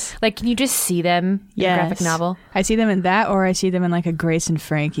story. Like, can you just see them in a graphic novel? I see them in that, or I see them in like a Grace and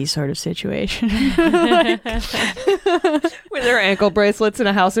Frankie sort of situation. With their ankle bracelets in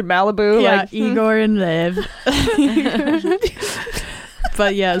a house in Malibu. Yeah, like, Igor and Lev.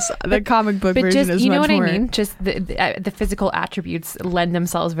 But yes, the comic book But version just, is you know much what more. I mean? Just the physical attributes lend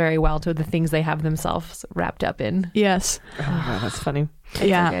themselves very well to the things they have themselves wrapped up in. Yes. Oh, God, that's funny.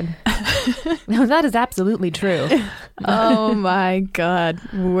 Yeah. No, that is absolutely true. Oh my God.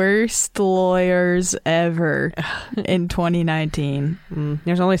 Worst lawyers ever in 2019.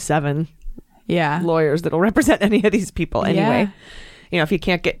 There's only 7 lawyers that'll represent any of these people anyway. Yeah. You know, if you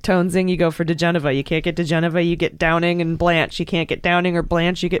can't get Toensing, you go for DeGeneva. You can't get DeGeneva, you get Downing and Blanche. You can't get Downing or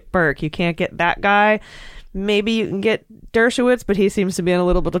Blanche, you get Burke. You can't get that guy. Maybe you can get Dershowitz, but he seems to be in a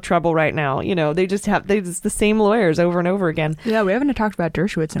little bit of trouble right now. You know, they just it's the same lawyers over and over again. Yeah, we haven't talked about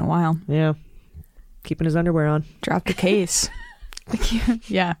Dershowitz in a while. Yeah. Keeping his underwear on. Drop the case.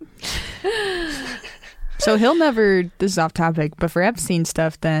 Yeah. So he'll never, this is off topic, but for Epstein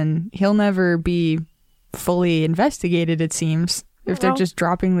stuff, then he'll never be fully investigated, it seems, if they're just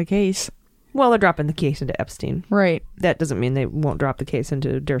dropping the case. Well, they're dropping the case into Epstein. Right. That doesn't mean they won't drop the case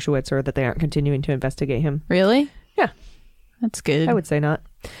into Dershowitz or that they aren't continuing to investigate him. Really? Yeah. That's good. I would say not.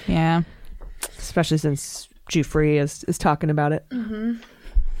 Yeah. Especially since Giuffre is talking about it. Mm-hmm.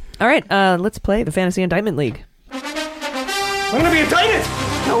 All right, let's play the Fantasy Indictment League. I'm gonna be indicted!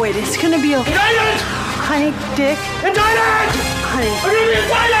 No, wait, it's gonna be okay. Indicted! Honey, Dick. Indicted! Honey. I'm gonna be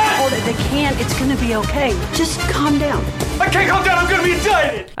indicted! Hold it, they can't. It's gonna be okay. Just calm down. I can't calm down, I'm gonna be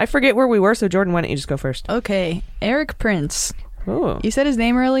indicted! I forget where we were, so Jordan, why don't you just go first? Okay, Eric Prince. Oh. You said his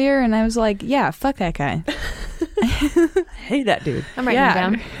name earlier, and I was like, yeah, fuck that guy. Hate that dude. I'm writing it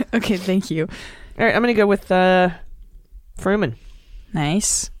down. Okay, thank you. All right, I'm going to go with Fruman.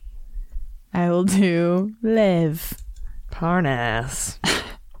 Nice. I will do Lev. Parnas.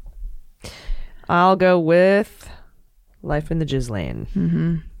 I'll go with Life in the Ghislaine.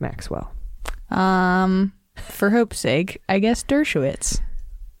 Mm-hmm. Maxwell. For hope's sake, I guess Dershowitz.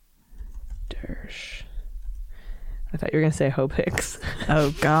 Dersh. I thought you were going to say Hope Hicks.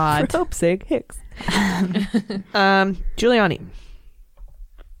 Oh, God. For hope's sake, Hicks. Giuliani.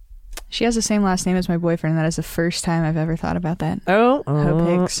 She has the same last name as my boyfriend. That is the first time I've ever thought about that. Oh.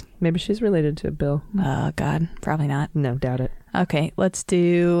 Hope Hicks. Maybe she's related to Bill. Oh, God. Probably not. No, doubt it. Okay, let's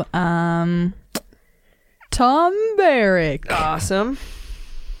do Tom Barrick. Awesome.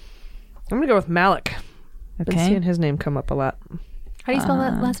 I'm going to go with Malik. I've been seeing his name come up a lot. How do you spell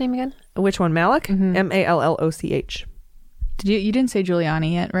that last name again? Which one? Malik? Mm-hmm. Malloch. You didn't say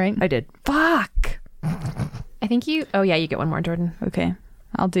Giuliani yet, right? I did. Fuck. I think you... Oh, yeah, you get one more, Jordan. Okay.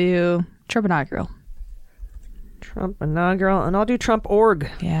 I'll do Trump inaugural. Trump inaugural, and I'll do Trump org.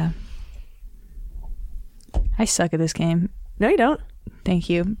 Yeah. I suck at this game. No, you don't. Thank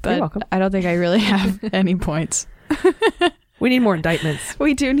you. But You're welcome. I don't think I really have any points. We need more indictments.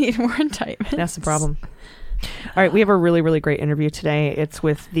 We do need more indictments. That's the problem. All right, we have a really, really great interview today. It's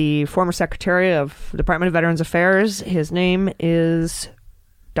with the former Secretary of the Department of Veterans Affairs. His name is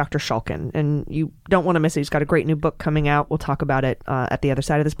Dr. Shulkin, and you don't want to miss it. He's got a great new book coming out. We'll talk about it at the other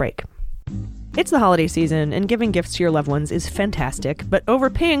side of this break. It's the holiday season, and giving gifts to your loved ones is fantastic, but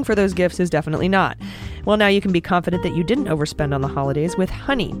overpaying for those gifts is definitely not. Well, now you can be confident that you didn't overspend on the holidays with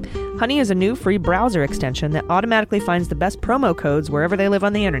Honey. Honey is a new free browser extension that automatically finds the best promo codes wherever they live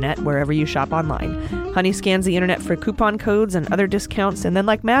on the internet, wherever you shop online. Honey scans the internet for coupon codes and other discounts, and then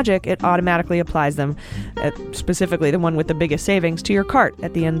like magic, it automatically applies them, specifically the one with the biggest savings, to your cart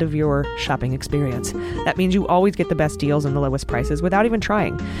at the end of your shopping experience. That means you always get the best deals and the lowest prices without even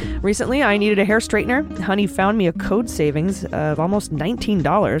trying. Recently, I needed a hair straightener. Honey found me a code savings of almost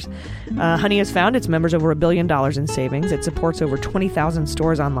 $19. Honey has found its members over $1 billion in savings. It supports over 20,000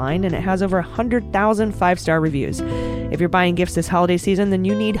 stores online, and it has over 100,000 5-star reviews. If you're buying gifts this holiday season, then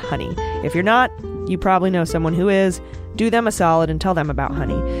you need Honey. If you're not, you probably know someone who is. Do them a solid and tell them about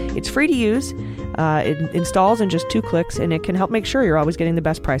Honey. It's free to use. It installs in just 2 clicks, and it can help make sure you're always getting the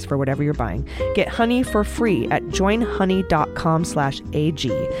best price for whatever you're buying. Get Honey for free at joinhoney.com/AG.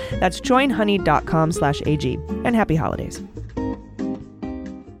 That's joinhoney.com/AG. And happy holidays.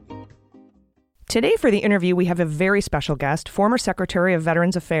 Today for the interview, we have a very special guest, former Secretary of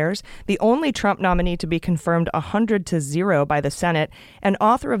Veterans Affairs, the only Trump nominee to be confirmed 100-0 by the Senate, and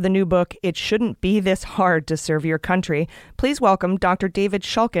author of the new book, It Shouldn't Be This Hard to Serve Your Country. Please welcome Dr. David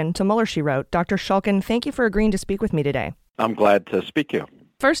Shulkin to Mueller, She Wrote. Dr. Shulkin, thank you for agreeing to speak with me today. I'm glad to speak to you.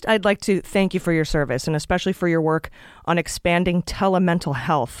 First, I'd like to thank you for your service, and especially for your work on expanding telemental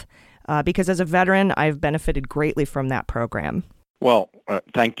health, because as a veteran, I've benefited greatly from that program. Well,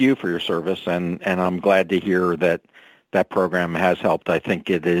 thank you for your service, and I'm glad to hear that that program has helped. I think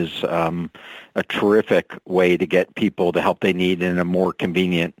it is a terrific way to get people the help they need in a more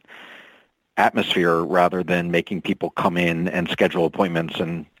convenient atmosphere rather than making people come in and schedule appointments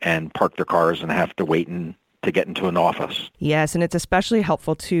and park their cars and have to wait in to get into an office. Yes, and it's especially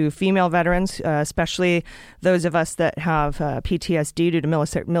helpful to female veterans, especially those of us that have PTSD due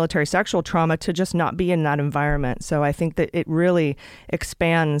to military sexual trauma, to just not be in that environment. So I think that it really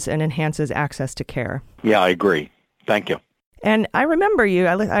expands and enhances access to care. Yeah, I agree. Thank you. And I remember you,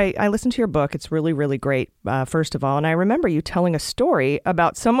 I listened to your book. It's really, really great, first of all. And I remember you telling a story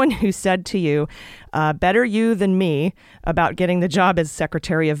about someone who said to you, better you than me, about getting the job as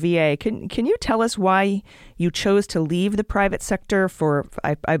Secretary of VA. Can you tell us why you chose to leave the private sector for,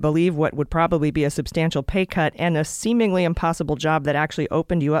 I believe, what would probably be a substantial pay cut and a seemingly impossible job that actually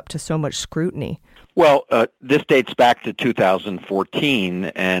opened you up to so much scrutiny? Well, this dates back to 2014.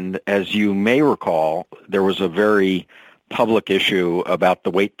 And as you may recall, there was a very public issue about the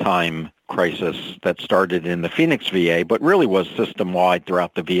wait time crisis that started in the Phoenix VA, but really was system-wide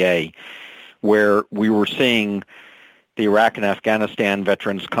throughout the VA, where we were seeing the Iraq and Afghanistan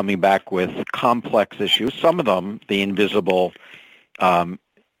veterans coming back with complex issues, some of them the invisible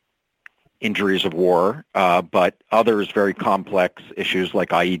injuries of war, but others very complex issues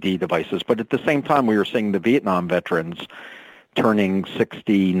like IED devices. But at the same time, we were seeing the Vietnam veterans turning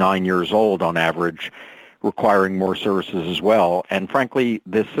 69 years old on average, requiring more services as well. And frankly,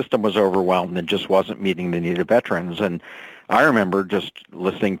 this system was overwhelmed and just wasn't meeting the need of veterans. And I remember just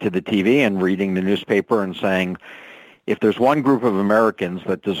listening to the TV and reading the newspaper and saying, if there's one group of Americans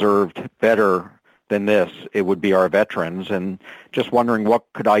that deserved better than this, it would be our veterans, and just wondering what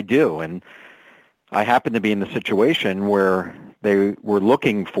could I do. And I happened to be in the situation where they were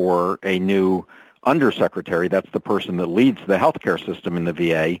looking for a new undersecretary. That's the person that leads the healthcare system in the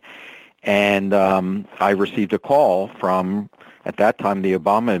VA. And I received a call from, at that time, the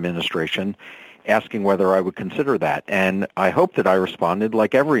Obama administration asking whether I would consider that. And I hope that I responded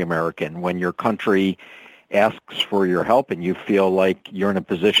like every American. When your country asks for your help and you feel like you're in a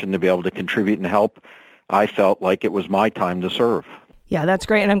position to be able to contribute and help, I felt like it was my time to serve. Yeah, that's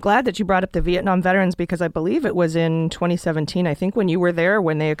great. And I'm glad that you brought up the Vietnam veterans, because I believe it was in 2017, I think, when you were there,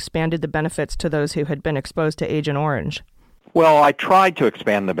 when they expanded the benefits to those who had been exposed to Agent Orange. Well, I tried to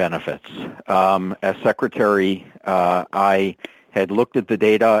expand the benefits. As secretary, I had looked at the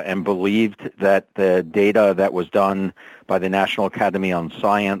data and believed that the data that was done by the National Academy on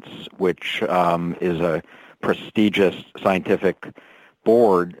Science, which is a prestigious scientific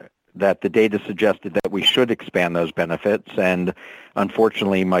board, that the data suggested that we should expand those benefits. And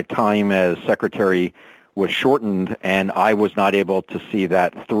unfortunately, my time as secretary was shortened, and I was not able to see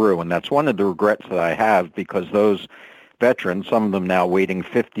that through. And that's one of the regrets that I have, because those veterans, some of them now waiting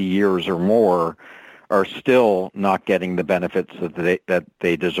 50 years or more, are still not getting the benefits that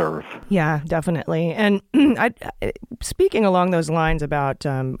they deserve. Yeah, definitely. And speaking along those lines about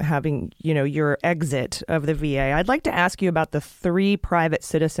having, your exit of the VA, I'd like to ask you about the 3 private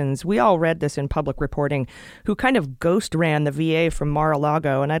citizens. We all read this in public reporting, who kind of ghost ran the VA from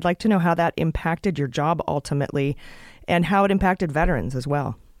Mar-a-Lago. And I'd like to know how that impacted your job ultimately, and how it impacted veterans as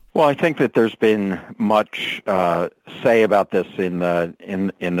well. Well, I think that there's been much say about this in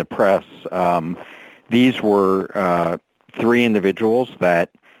the press. These were 3 individuals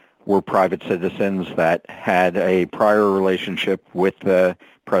that were private citizens that had a prior relationship with the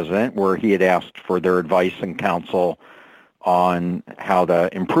president, where he had asked for their advice and counsel on how to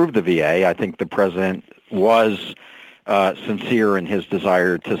improve the VA. I think the president was sincere in his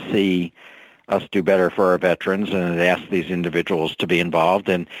desire to see us do better for our veterans, and had asked these individuals to be involved.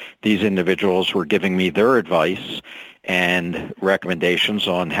 And these individuals were giving me their advice and recommendations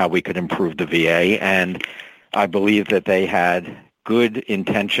on how we could improve the VA. And I believe that they had good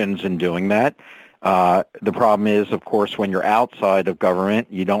intentions in doing that. The problem is, of course, when you're outside of government,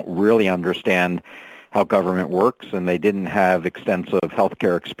 you don't really understand how government works, and they didn't have extensive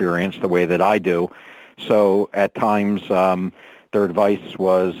healthcare experience the way that I do. So at times, their advice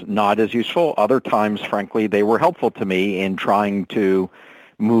was not as useful. Other times, frankly, they were helpful to me in trying to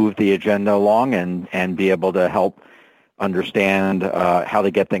move the agenda along and be able to help understand how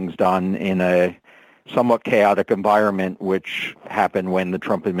to get things done in a somewhat chaotic environment, which happened when the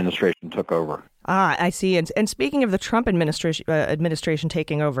Trump administration took over. I see. And speaking of the Trump administration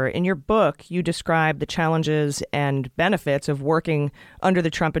taking over, in your book, you describe the challenges and benefits of working under the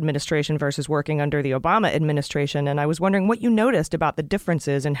Trump administration versus working under the Obama administration. And I was wondering what you noticed about the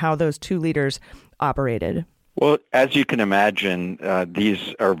differences in how those 2 leaders operated. Well, as you can imagine,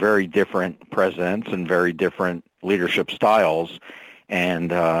 these are very different presidents and very different leadership styles.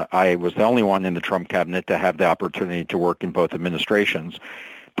 And I was the only one in the Trump cabinet to have the opportunity to work in both administrations.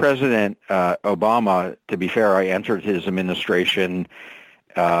 President Obama, to be fair, I entered his administration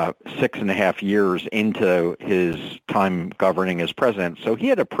 6.5 years into his time governing as president. So he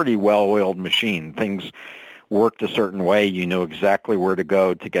had a pretty well-oiled machine. Things worked a certain way. You knew exactly where to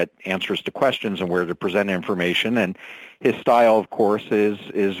go to get answers to questions and where to present information. And his style, of course,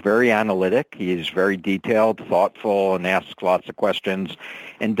 is very analytic. He is very detailed, thoughtful, and asks lots of questions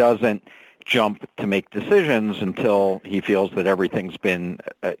and doesn't jump to make decisions until he feels that everything's been,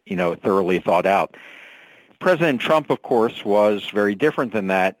 thoroughly thought out. President Trump, of course, was very different than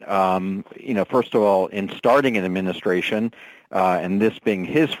that. First of all, in starting an administration, and this being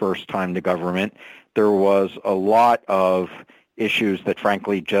his first time to government, there was a lot of issues that,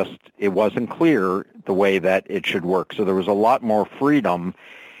 frankly, just it wasn't clear the way that it should work. So there was a lot more freedom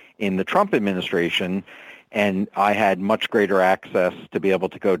in the Trump administration, and I had much greater access to be able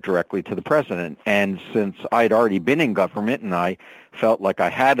to go directly to the president. And since I'd already been in government and I felt like I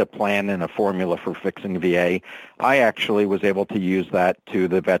had a plan and a formula for fixing VA, I actually was able to use that to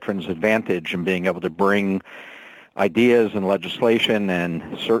the veterans' advantage and being able to bring ideas and legislation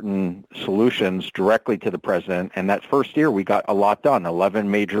and certain solutions directly to the president. And that first year, we got a lot done, 11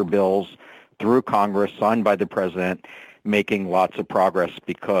 major bills through Congress, signed by the president, making lots of progress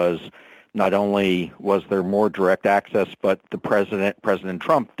because not only was there more direct access, but the President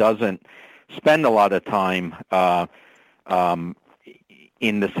Trump, doesn't spend a lot of time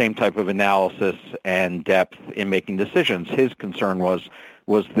in the same type of analysis and depth in making decisions. His concern was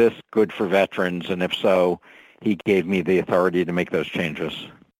this good for veterans? And if so, he gave me the authority to make those changes.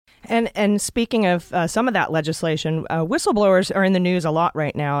 And speaking of some of that legislation, whistleblowers are in the news a lot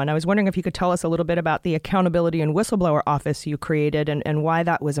right now, and I was wondering if you could tell us a little bit about the Accountability and Whistleblower Office you created and why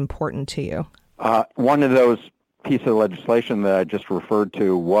that was important to you. One of those pieces of legislation that I just referred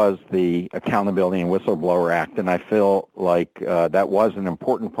to was the Accountability and Whistleblower Act, and I feel like that was an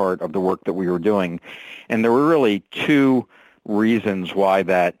important part of the work that we were doing. And there were really two reasons why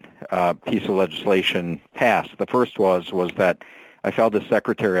that piece of legislation passed. The first was that I felt as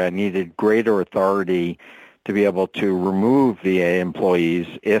secretary I needed greater authority to be able to remove VA employees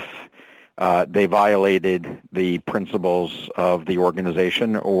if they violated the principles of the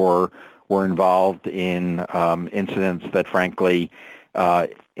organization or were involved in incidents that, frankly,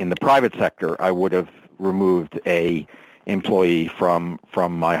 in the private sector, I would have removed a employee from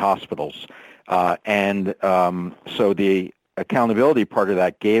my hospitals. So the accountability part of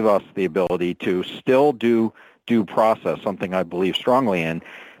that gave us the ability to still do due process, something I believe strongly in,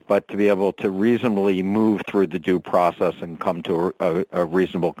 but to be able to reasonably move through the due process and come to a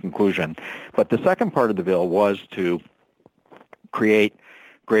reasonable conclusion. But the second part of the bill was to create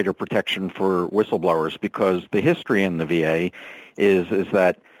greater protection for whistleblowers, because the history in the VA is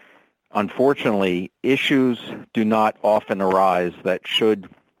that, unfortunately, issues do not often arise that should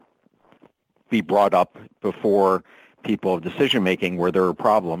be brought up before people of decision-making where there are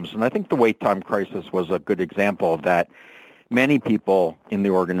problems. And I think the wait time crisis was a good example of that. Many people in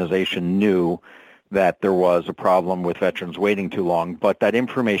the organization knew that there was a problem with veterans waiting too long, but that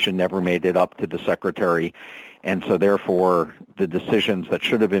information never made it up to the secretary. And so therefore, the decisions that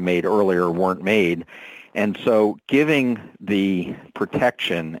should have been made earlier weren't made. And so giving the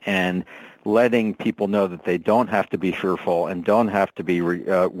protection and letting people know that they don't have to be fearful and don't have to be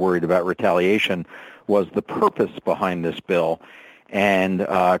worried about retaliation was the purpose behind this bill. And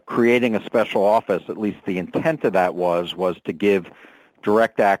creating a special office, at least the intent of that was to give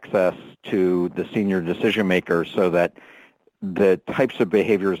direct access to the senior decision makers so that the types of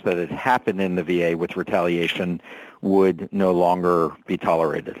behaviors that had happened in the VA with retaliation would no longer be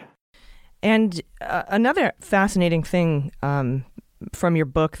tolerated. And another fascinating thing from your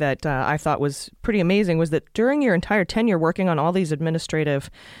book that I thought was pretty amazing was that during your entire tenure working on all these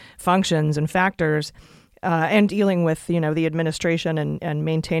administrative functions and factors and dealing with, the administration and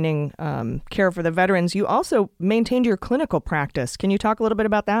maintaining care for the veterans, you also maintained your clinical practice. Can you talk a little bit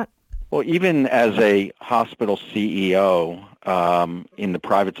about that? Well, even as a hospital CEO in the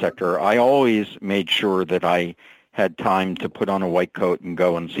private sector, I always made sure that I had time to put on a white coat and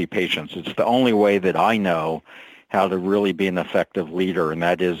go and see patients. It's the only way that I know how to really be an effective leader, and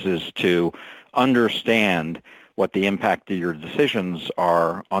that is to understand what the impact of your decisions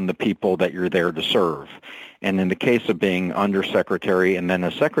are on the people that you're there to serve. And in the case of being undersecretary and then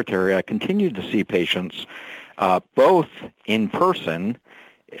a secretary, I continued to see patients both in person.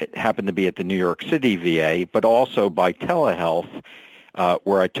 It happened to be at the New York City VA, but also by telehealth,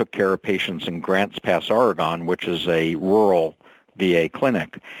 where I took care of patients in Grants Pass, Oregon, which is a rural VA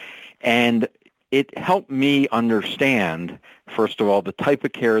clinic. And it helped me understand, first of all, the type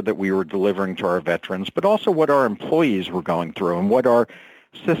of care that we were delivering to our veterans, but also what our employees were going through and what our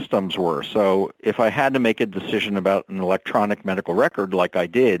systems were. So if I had to make a decision about an electronic medical record like I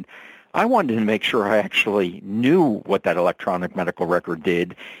did, I wanted to make sure I actually knew what that electronic medical record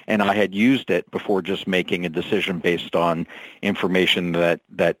did, and I had used it before just making a decision based on information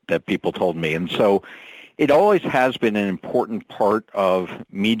that people told me. And so it always has been an important part of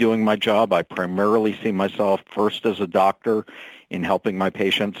me doing my job. I primarily see myself first as a doctor in helping my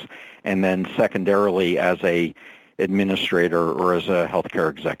patients, and then secondarily as a administrator or as a healthcare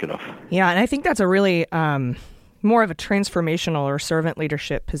executive. Yeah, and I think that's a really more of a transformational or servant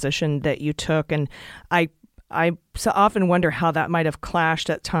leadership position that you took. And I so often wonder how that might have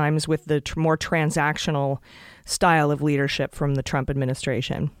clashed at times with the more transactional style of leadership from the Trump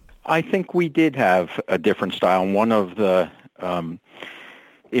administration. I think we did have a different style. One of the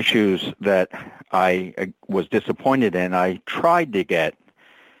issues that I was disappointed in, I tried to get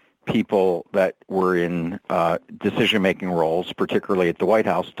people that were in decision-making roles, particularly at the White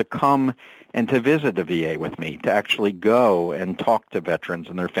House, to come and to visit the VA with me, to actually go and talk to veterans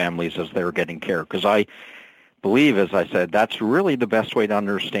and their families as they were getting care. Because I believe, as I said, that's really the best way to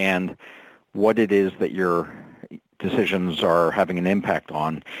understand what it is that your decisions are having an impact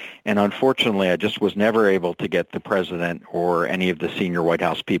on. And unfortunately, I just was never able to get the president or any of the senior White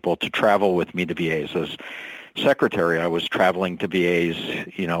House people to travel with me to VAs. As secretary, I was traveling to VAs,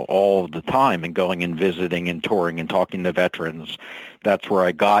 all the time and going and visiting and touring and talking to veterans. That's where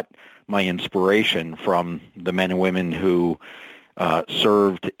I got my inspiration, from the men and women who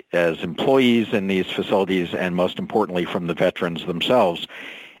served as employees in these facilities, and most importantly from the veterans themselves.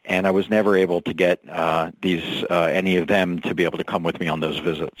 And I was never able to get any of them to be able to come with me on those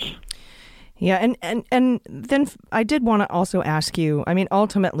visits. Yeah, and then I did want to also ask you, I mean,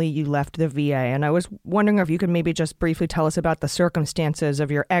 ultimately you left the VA, and I was wondering if you could maybe just briefly tell us about the circumstances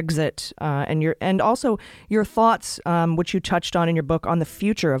of your exit and also your thoughts, which you touched on in your book, on the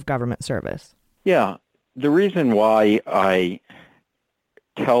future of government service. Yeah, the reason why I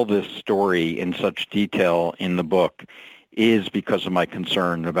tell this story in such detail in the book is because of my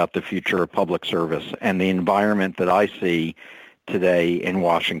concern about the future of public service and the environment that I see today in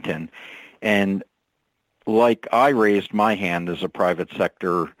Washington. And like I raised my hand as a private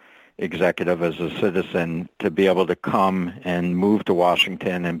sector executive, as a citizen, to be able to come and move to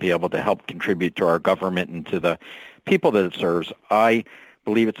Washington and be able to help contribute to our government and to the people that it serves, I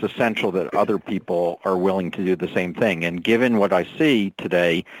believe it's essential that other people are willing to do the same thing. And given what I see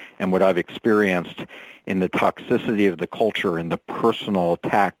today and what I've experienced in the toxicity of the culture and the personal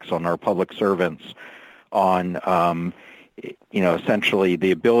attacks on our public servants, on essentially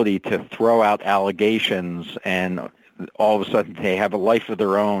the ability to throw out allegations, and all of a sudden they have a life of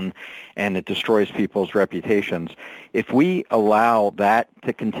their own and it destroys people's reputations. If we allow that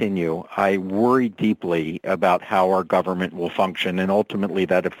to continue, I worry deeply about how our government will function, and ultimately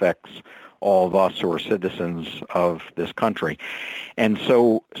that affects all of us who are citizens of this country. And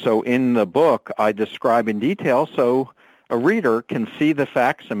so in the book, I describe in detail so a reader can see the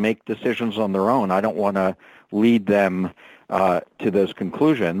facts and make decisions on their own. I don't want to lead them to those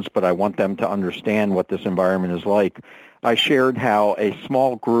conclusions, but I want them to understand what this environment is like. I shared how a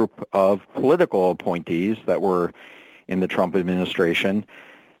small group of political appointees that were in the Trump administration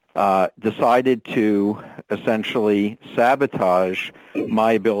decided to essentially sabotage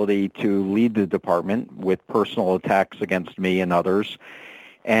my ability to lead the department with personal attacks against me and others,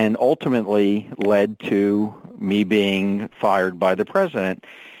 and ultimately led to me being fired by the president.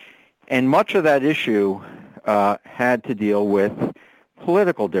 And much of that issue had to deal with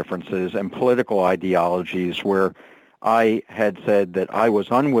political differences and political ideologies, where I had said that I was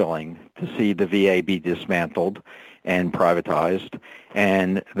unwilling to see the VA be dismantled and privatized,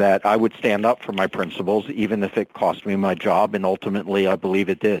 and that I would stand up for my principles even if it cost me my job, and ultimately I believe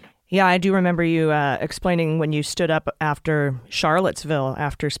it did. Yeah, I do remember you explaining when you stood up after Charlottesville,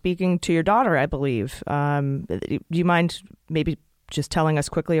 after speaking to your daughter, I believe. Do you mind maybe just telling us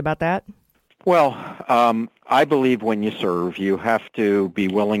quickly about that? Well, I believe when you serve, you have to be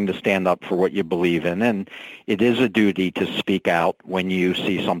willing to stand up for what you believe in, and it is a duty to speak out when you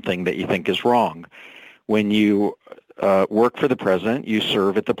see something that you think is wrong. When you work for the president, you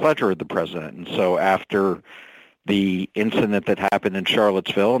serve at the pleasure of the president. And so after the incident that happened in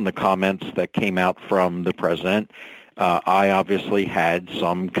Charlottesville and the comments that came out from the president, I obviously had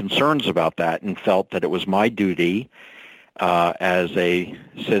some concerns about that and felt that it was my duty as a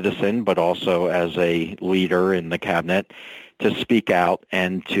citizen, but also as a leader in the cabinet, to speak out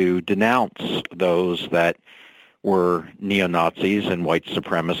and to denounce those that were neo-Nazis and white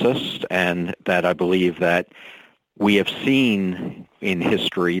supremacists, and that I believe that we have seen in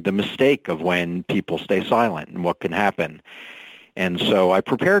history the mistake of when people stay silent and what can happen. And so I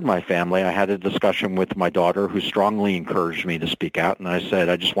prepared my family. I had a discussion with my daughter who strongly encouraged me to speak out. And I said,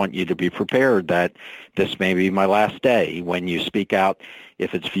 I just want you to be prepared that this may be my last day. When you speak out,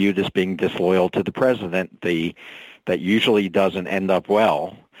 if it's viewed as being disloyal to the president, that usually doesn't end up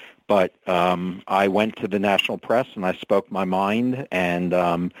well. But I went to the national press and I spoke my mind.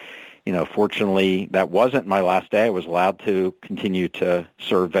 And, fortunately, that wasn't my last day. I was allowed to continue to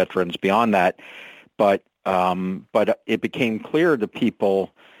serve veterans beyond that. But it became clear to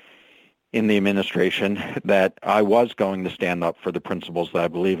people in the administration that I was going to stand up for the principles that I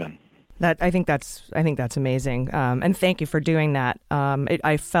believe in. I think that's amazing, and thank you for doing that.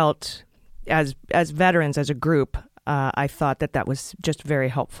 I felt as veterans, as a group, I thought that was just very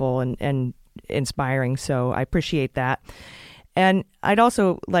helpful and inspiring. So I appreciate that. And I'd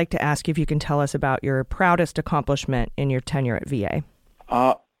also like to ask you if you can tell us about your proudest accomplishment in your tenure at VA.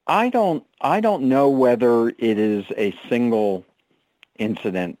 I don't know whether it is a single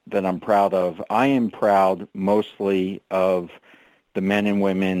incident that I'm proud of. I am proud mostly of the men and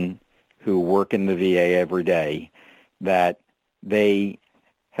women who work in the VA every day, that they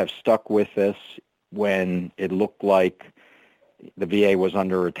have stuck with this when it looked like the VA was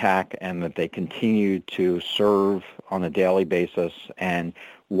under attack, and that they continue to serve on a daily basis and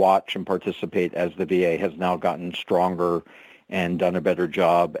watch and participate as the VA has now gotten stronger and done a better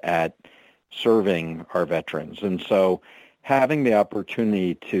job at serving our veterans. And so having the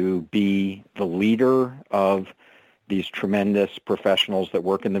opportunity to be the leader of these tremendous professionals that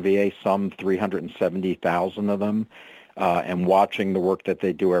work in the VA, some 370,000 of them, and watching the work that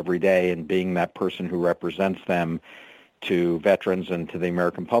they do every day and being that person who represents them to veterans and to the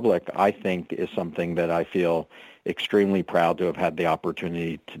American public, I think is something that I feel extremely proud to have had the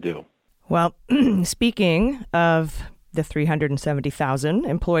opportunity to do. Well, speaking of the 370,000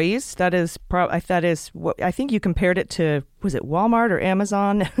 employees, that is what I think you compared it to. Was it Walmart or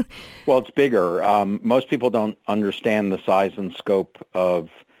Amazon? Well, it's bigger. Most people don't understand the size and scope of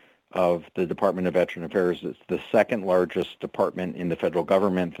the Department of Veteran Affairs. It's the second largest department in the federal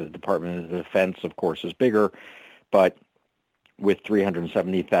government. The Department of Defense, of course, is bigger, but with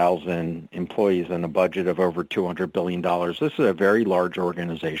 370,000 employees and a budget of over $200 billion. This is a very large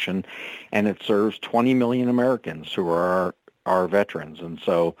organization, and it serves 20 million Americans who are our veterans. And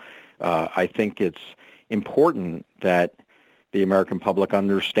so I think it's important that the American public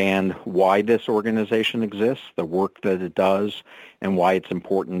understand why this organization exists, the work that it does, and why it's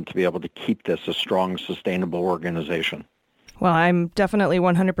important to be able to keep this a strong, sustainable organization. Well, I'm definitely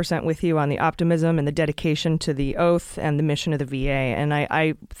 100% with you on the optimism and the dedication to the oath and the mission of the VA. And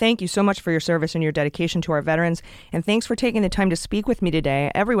I thank you so much for your service and your dedication to our veterans. And thanks for taking the time to speak with me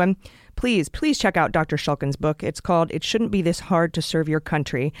today. Everyone, please check out Dr. Shulkin's book. It's called It Shouldn't Be This Hard to Serve Your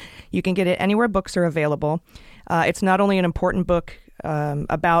Country. You can get it anywhere books are available. It's not only an important book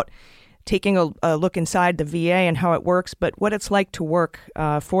about taking a look inside the VA and how it works, but what it's like to work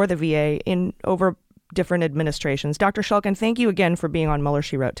for the VA in over different administrations. Dr. Shulkin, thank you again for being on Mueller,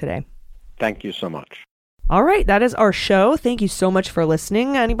 She Wrote today. Thank you so much. All right, that is our show. Thank you so much for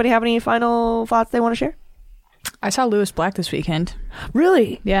listening. Anybody have any final thoughts they want to share? I saw Lewis Black this weekend.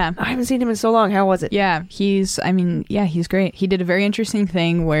 Really? Yeah. I haven't seen him in so long. How was it? Yeah, he's great. He did a very interesting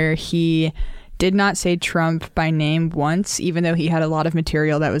thing where he did not say Trump by name once, even though he had a lot of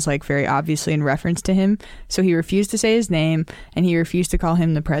material that was like very obviously in reference to him. So he refused to say his name, and he refused to call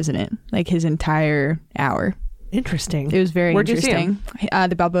him the president, like his entire hour. Interesting. It was very Where'd interesting. You see him?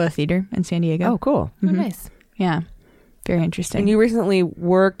 The Balboa Theater in San Diego. Oh, cool. Oh, nice. Yeah. Very interesting. And you recently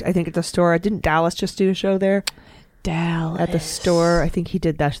worked, I think, at the store. Didn't Dallas just do a show there? Dallas. At the store. I think he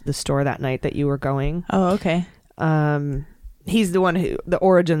did the store that night that you were going. Oh, okay. He's the one who, the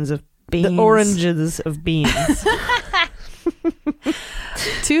origins of beans. The oranges of beans.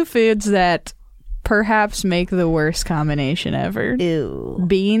 Two foods that perhaps make the worst combination ever. Ew.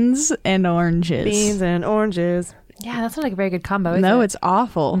 Beans and oranges. Beans and oranges. Yeah, that's not like a very good combo, is No, it? it's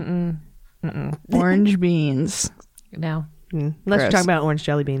awful. Orange beans. No. Unless Gross. you're talking about orange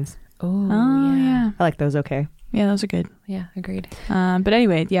jelly beans. Oh, yeah. I like those okay. Yeah, those are good. Yeah, agreed. But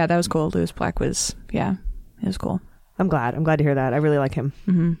anyway, yeah, that was cool. Lewis Black was, it was cool. I'm glad to hear that. I really like him.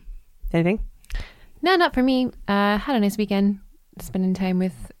 Mm-hmm. Anything? No, not for me. Had a nice weekend spending time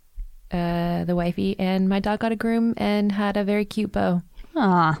with the wifey, and my dog got a groom and had a very cute bow.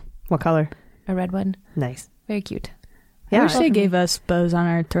 Ah, what color? A red one. Nice. Very cute. I wish they gave us bows on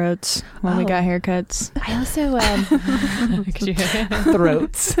our throats when we got haircuts. I also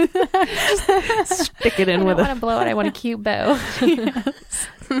throats. Just stick it in with I don't want to blow it. I want a cute bow.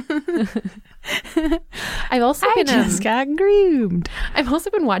 I've also I just got groomed. I've also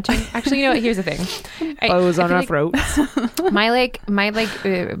been watching. Actually, you know what? Here's the thing. Bows on our throats. My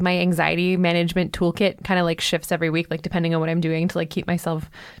anxiety management toolkit kind of like shifts every week, like depending on what I'm doing to like keep myself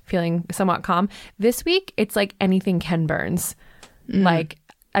feeling somewhat calm. This week, it's like anything Ken Burns. Like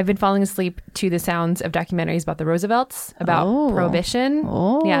I've been falling asleep to the sounds of documentaries about the Roosevelts, about Prohibition.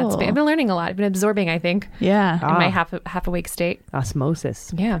 Yeah, I've been learning a lot. I've been absorbing, I think. Yeah. In my half awake state.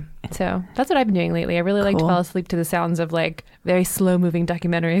 Osmosis. Yeah. So that's what I've been doing lately. I really like to fall asleep to the sounds of like very slow moving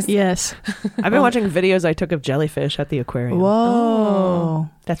documentaries. Yes. I've been watching videos I took of jellyfish at the aquarium. Whoa.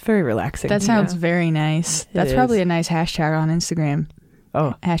 That's very relaxing. That sounds very nice. That's probably a nice hashtag on Instagram.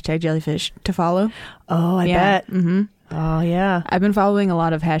 Oh. Hashtag jellyfish to follow. Oh, I bet. Mm-hmm. Oh, yeah. I've been following a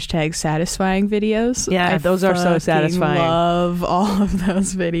lot of hashtag satisfying videos. Yeah, those are so satisfying. I love all of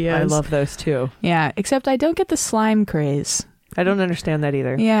those videos. I love those too. Yeah, except I don't get the slime craze. I don't understand that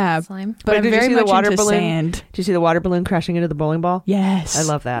either. Yeah, slime. But I'm very much into sand. Did you see the water balloon crashing into the bowling ball? Yes. I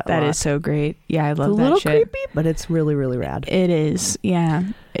love that. That is so great. Yeah, I love it's that a little shit. creepy, but it's really, really rad. It is. Yeah.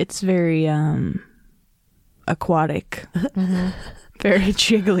 It's very aquatic. Very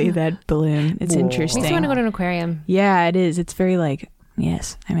jiggly, that balloon. It's interesting. Makes you want to go to an aquarium. Yeah, it is. It's very like,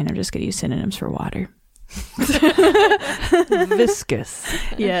 yes. I mean, I'm just going to use synonyms for water. Viscous.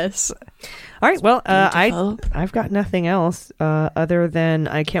 Yes. All right. Well, I've got nothing else other than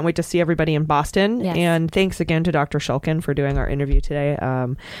I can't wait to see everybody in Boston. Yes. And thanks again to Dr. Shulkin for doing our interview today.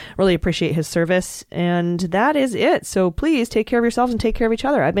 Really appreciate his service. And that is it. So please take care of yourselves and take care of each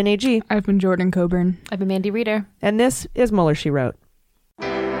other. I've been AG. I've been Jordan Coburn. I've been Mandy Reeder. And this is Mueller, She Wrote.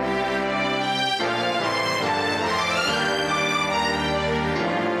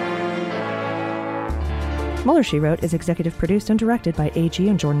 Mueller, She Wrote is executive produced and directed by AG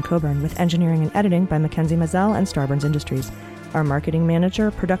and Jordan Coburn, with engineering and editing by Mackenzie Mazzell and Starburns Industries. Our marketing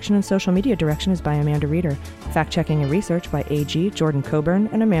manager, production and social media direction is by Amanda Reeder. Fact-checking and research by AG, Jordan Coburn,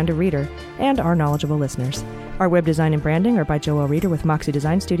 and Amanda Reeder, and our knowledgeable listeners. Our web design and branding are by Joel Reeder with Moxie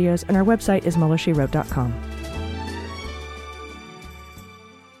Design Studios, and our website is MuellerSheWrote.com.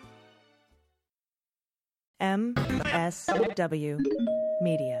 MSW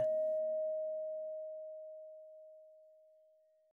Media.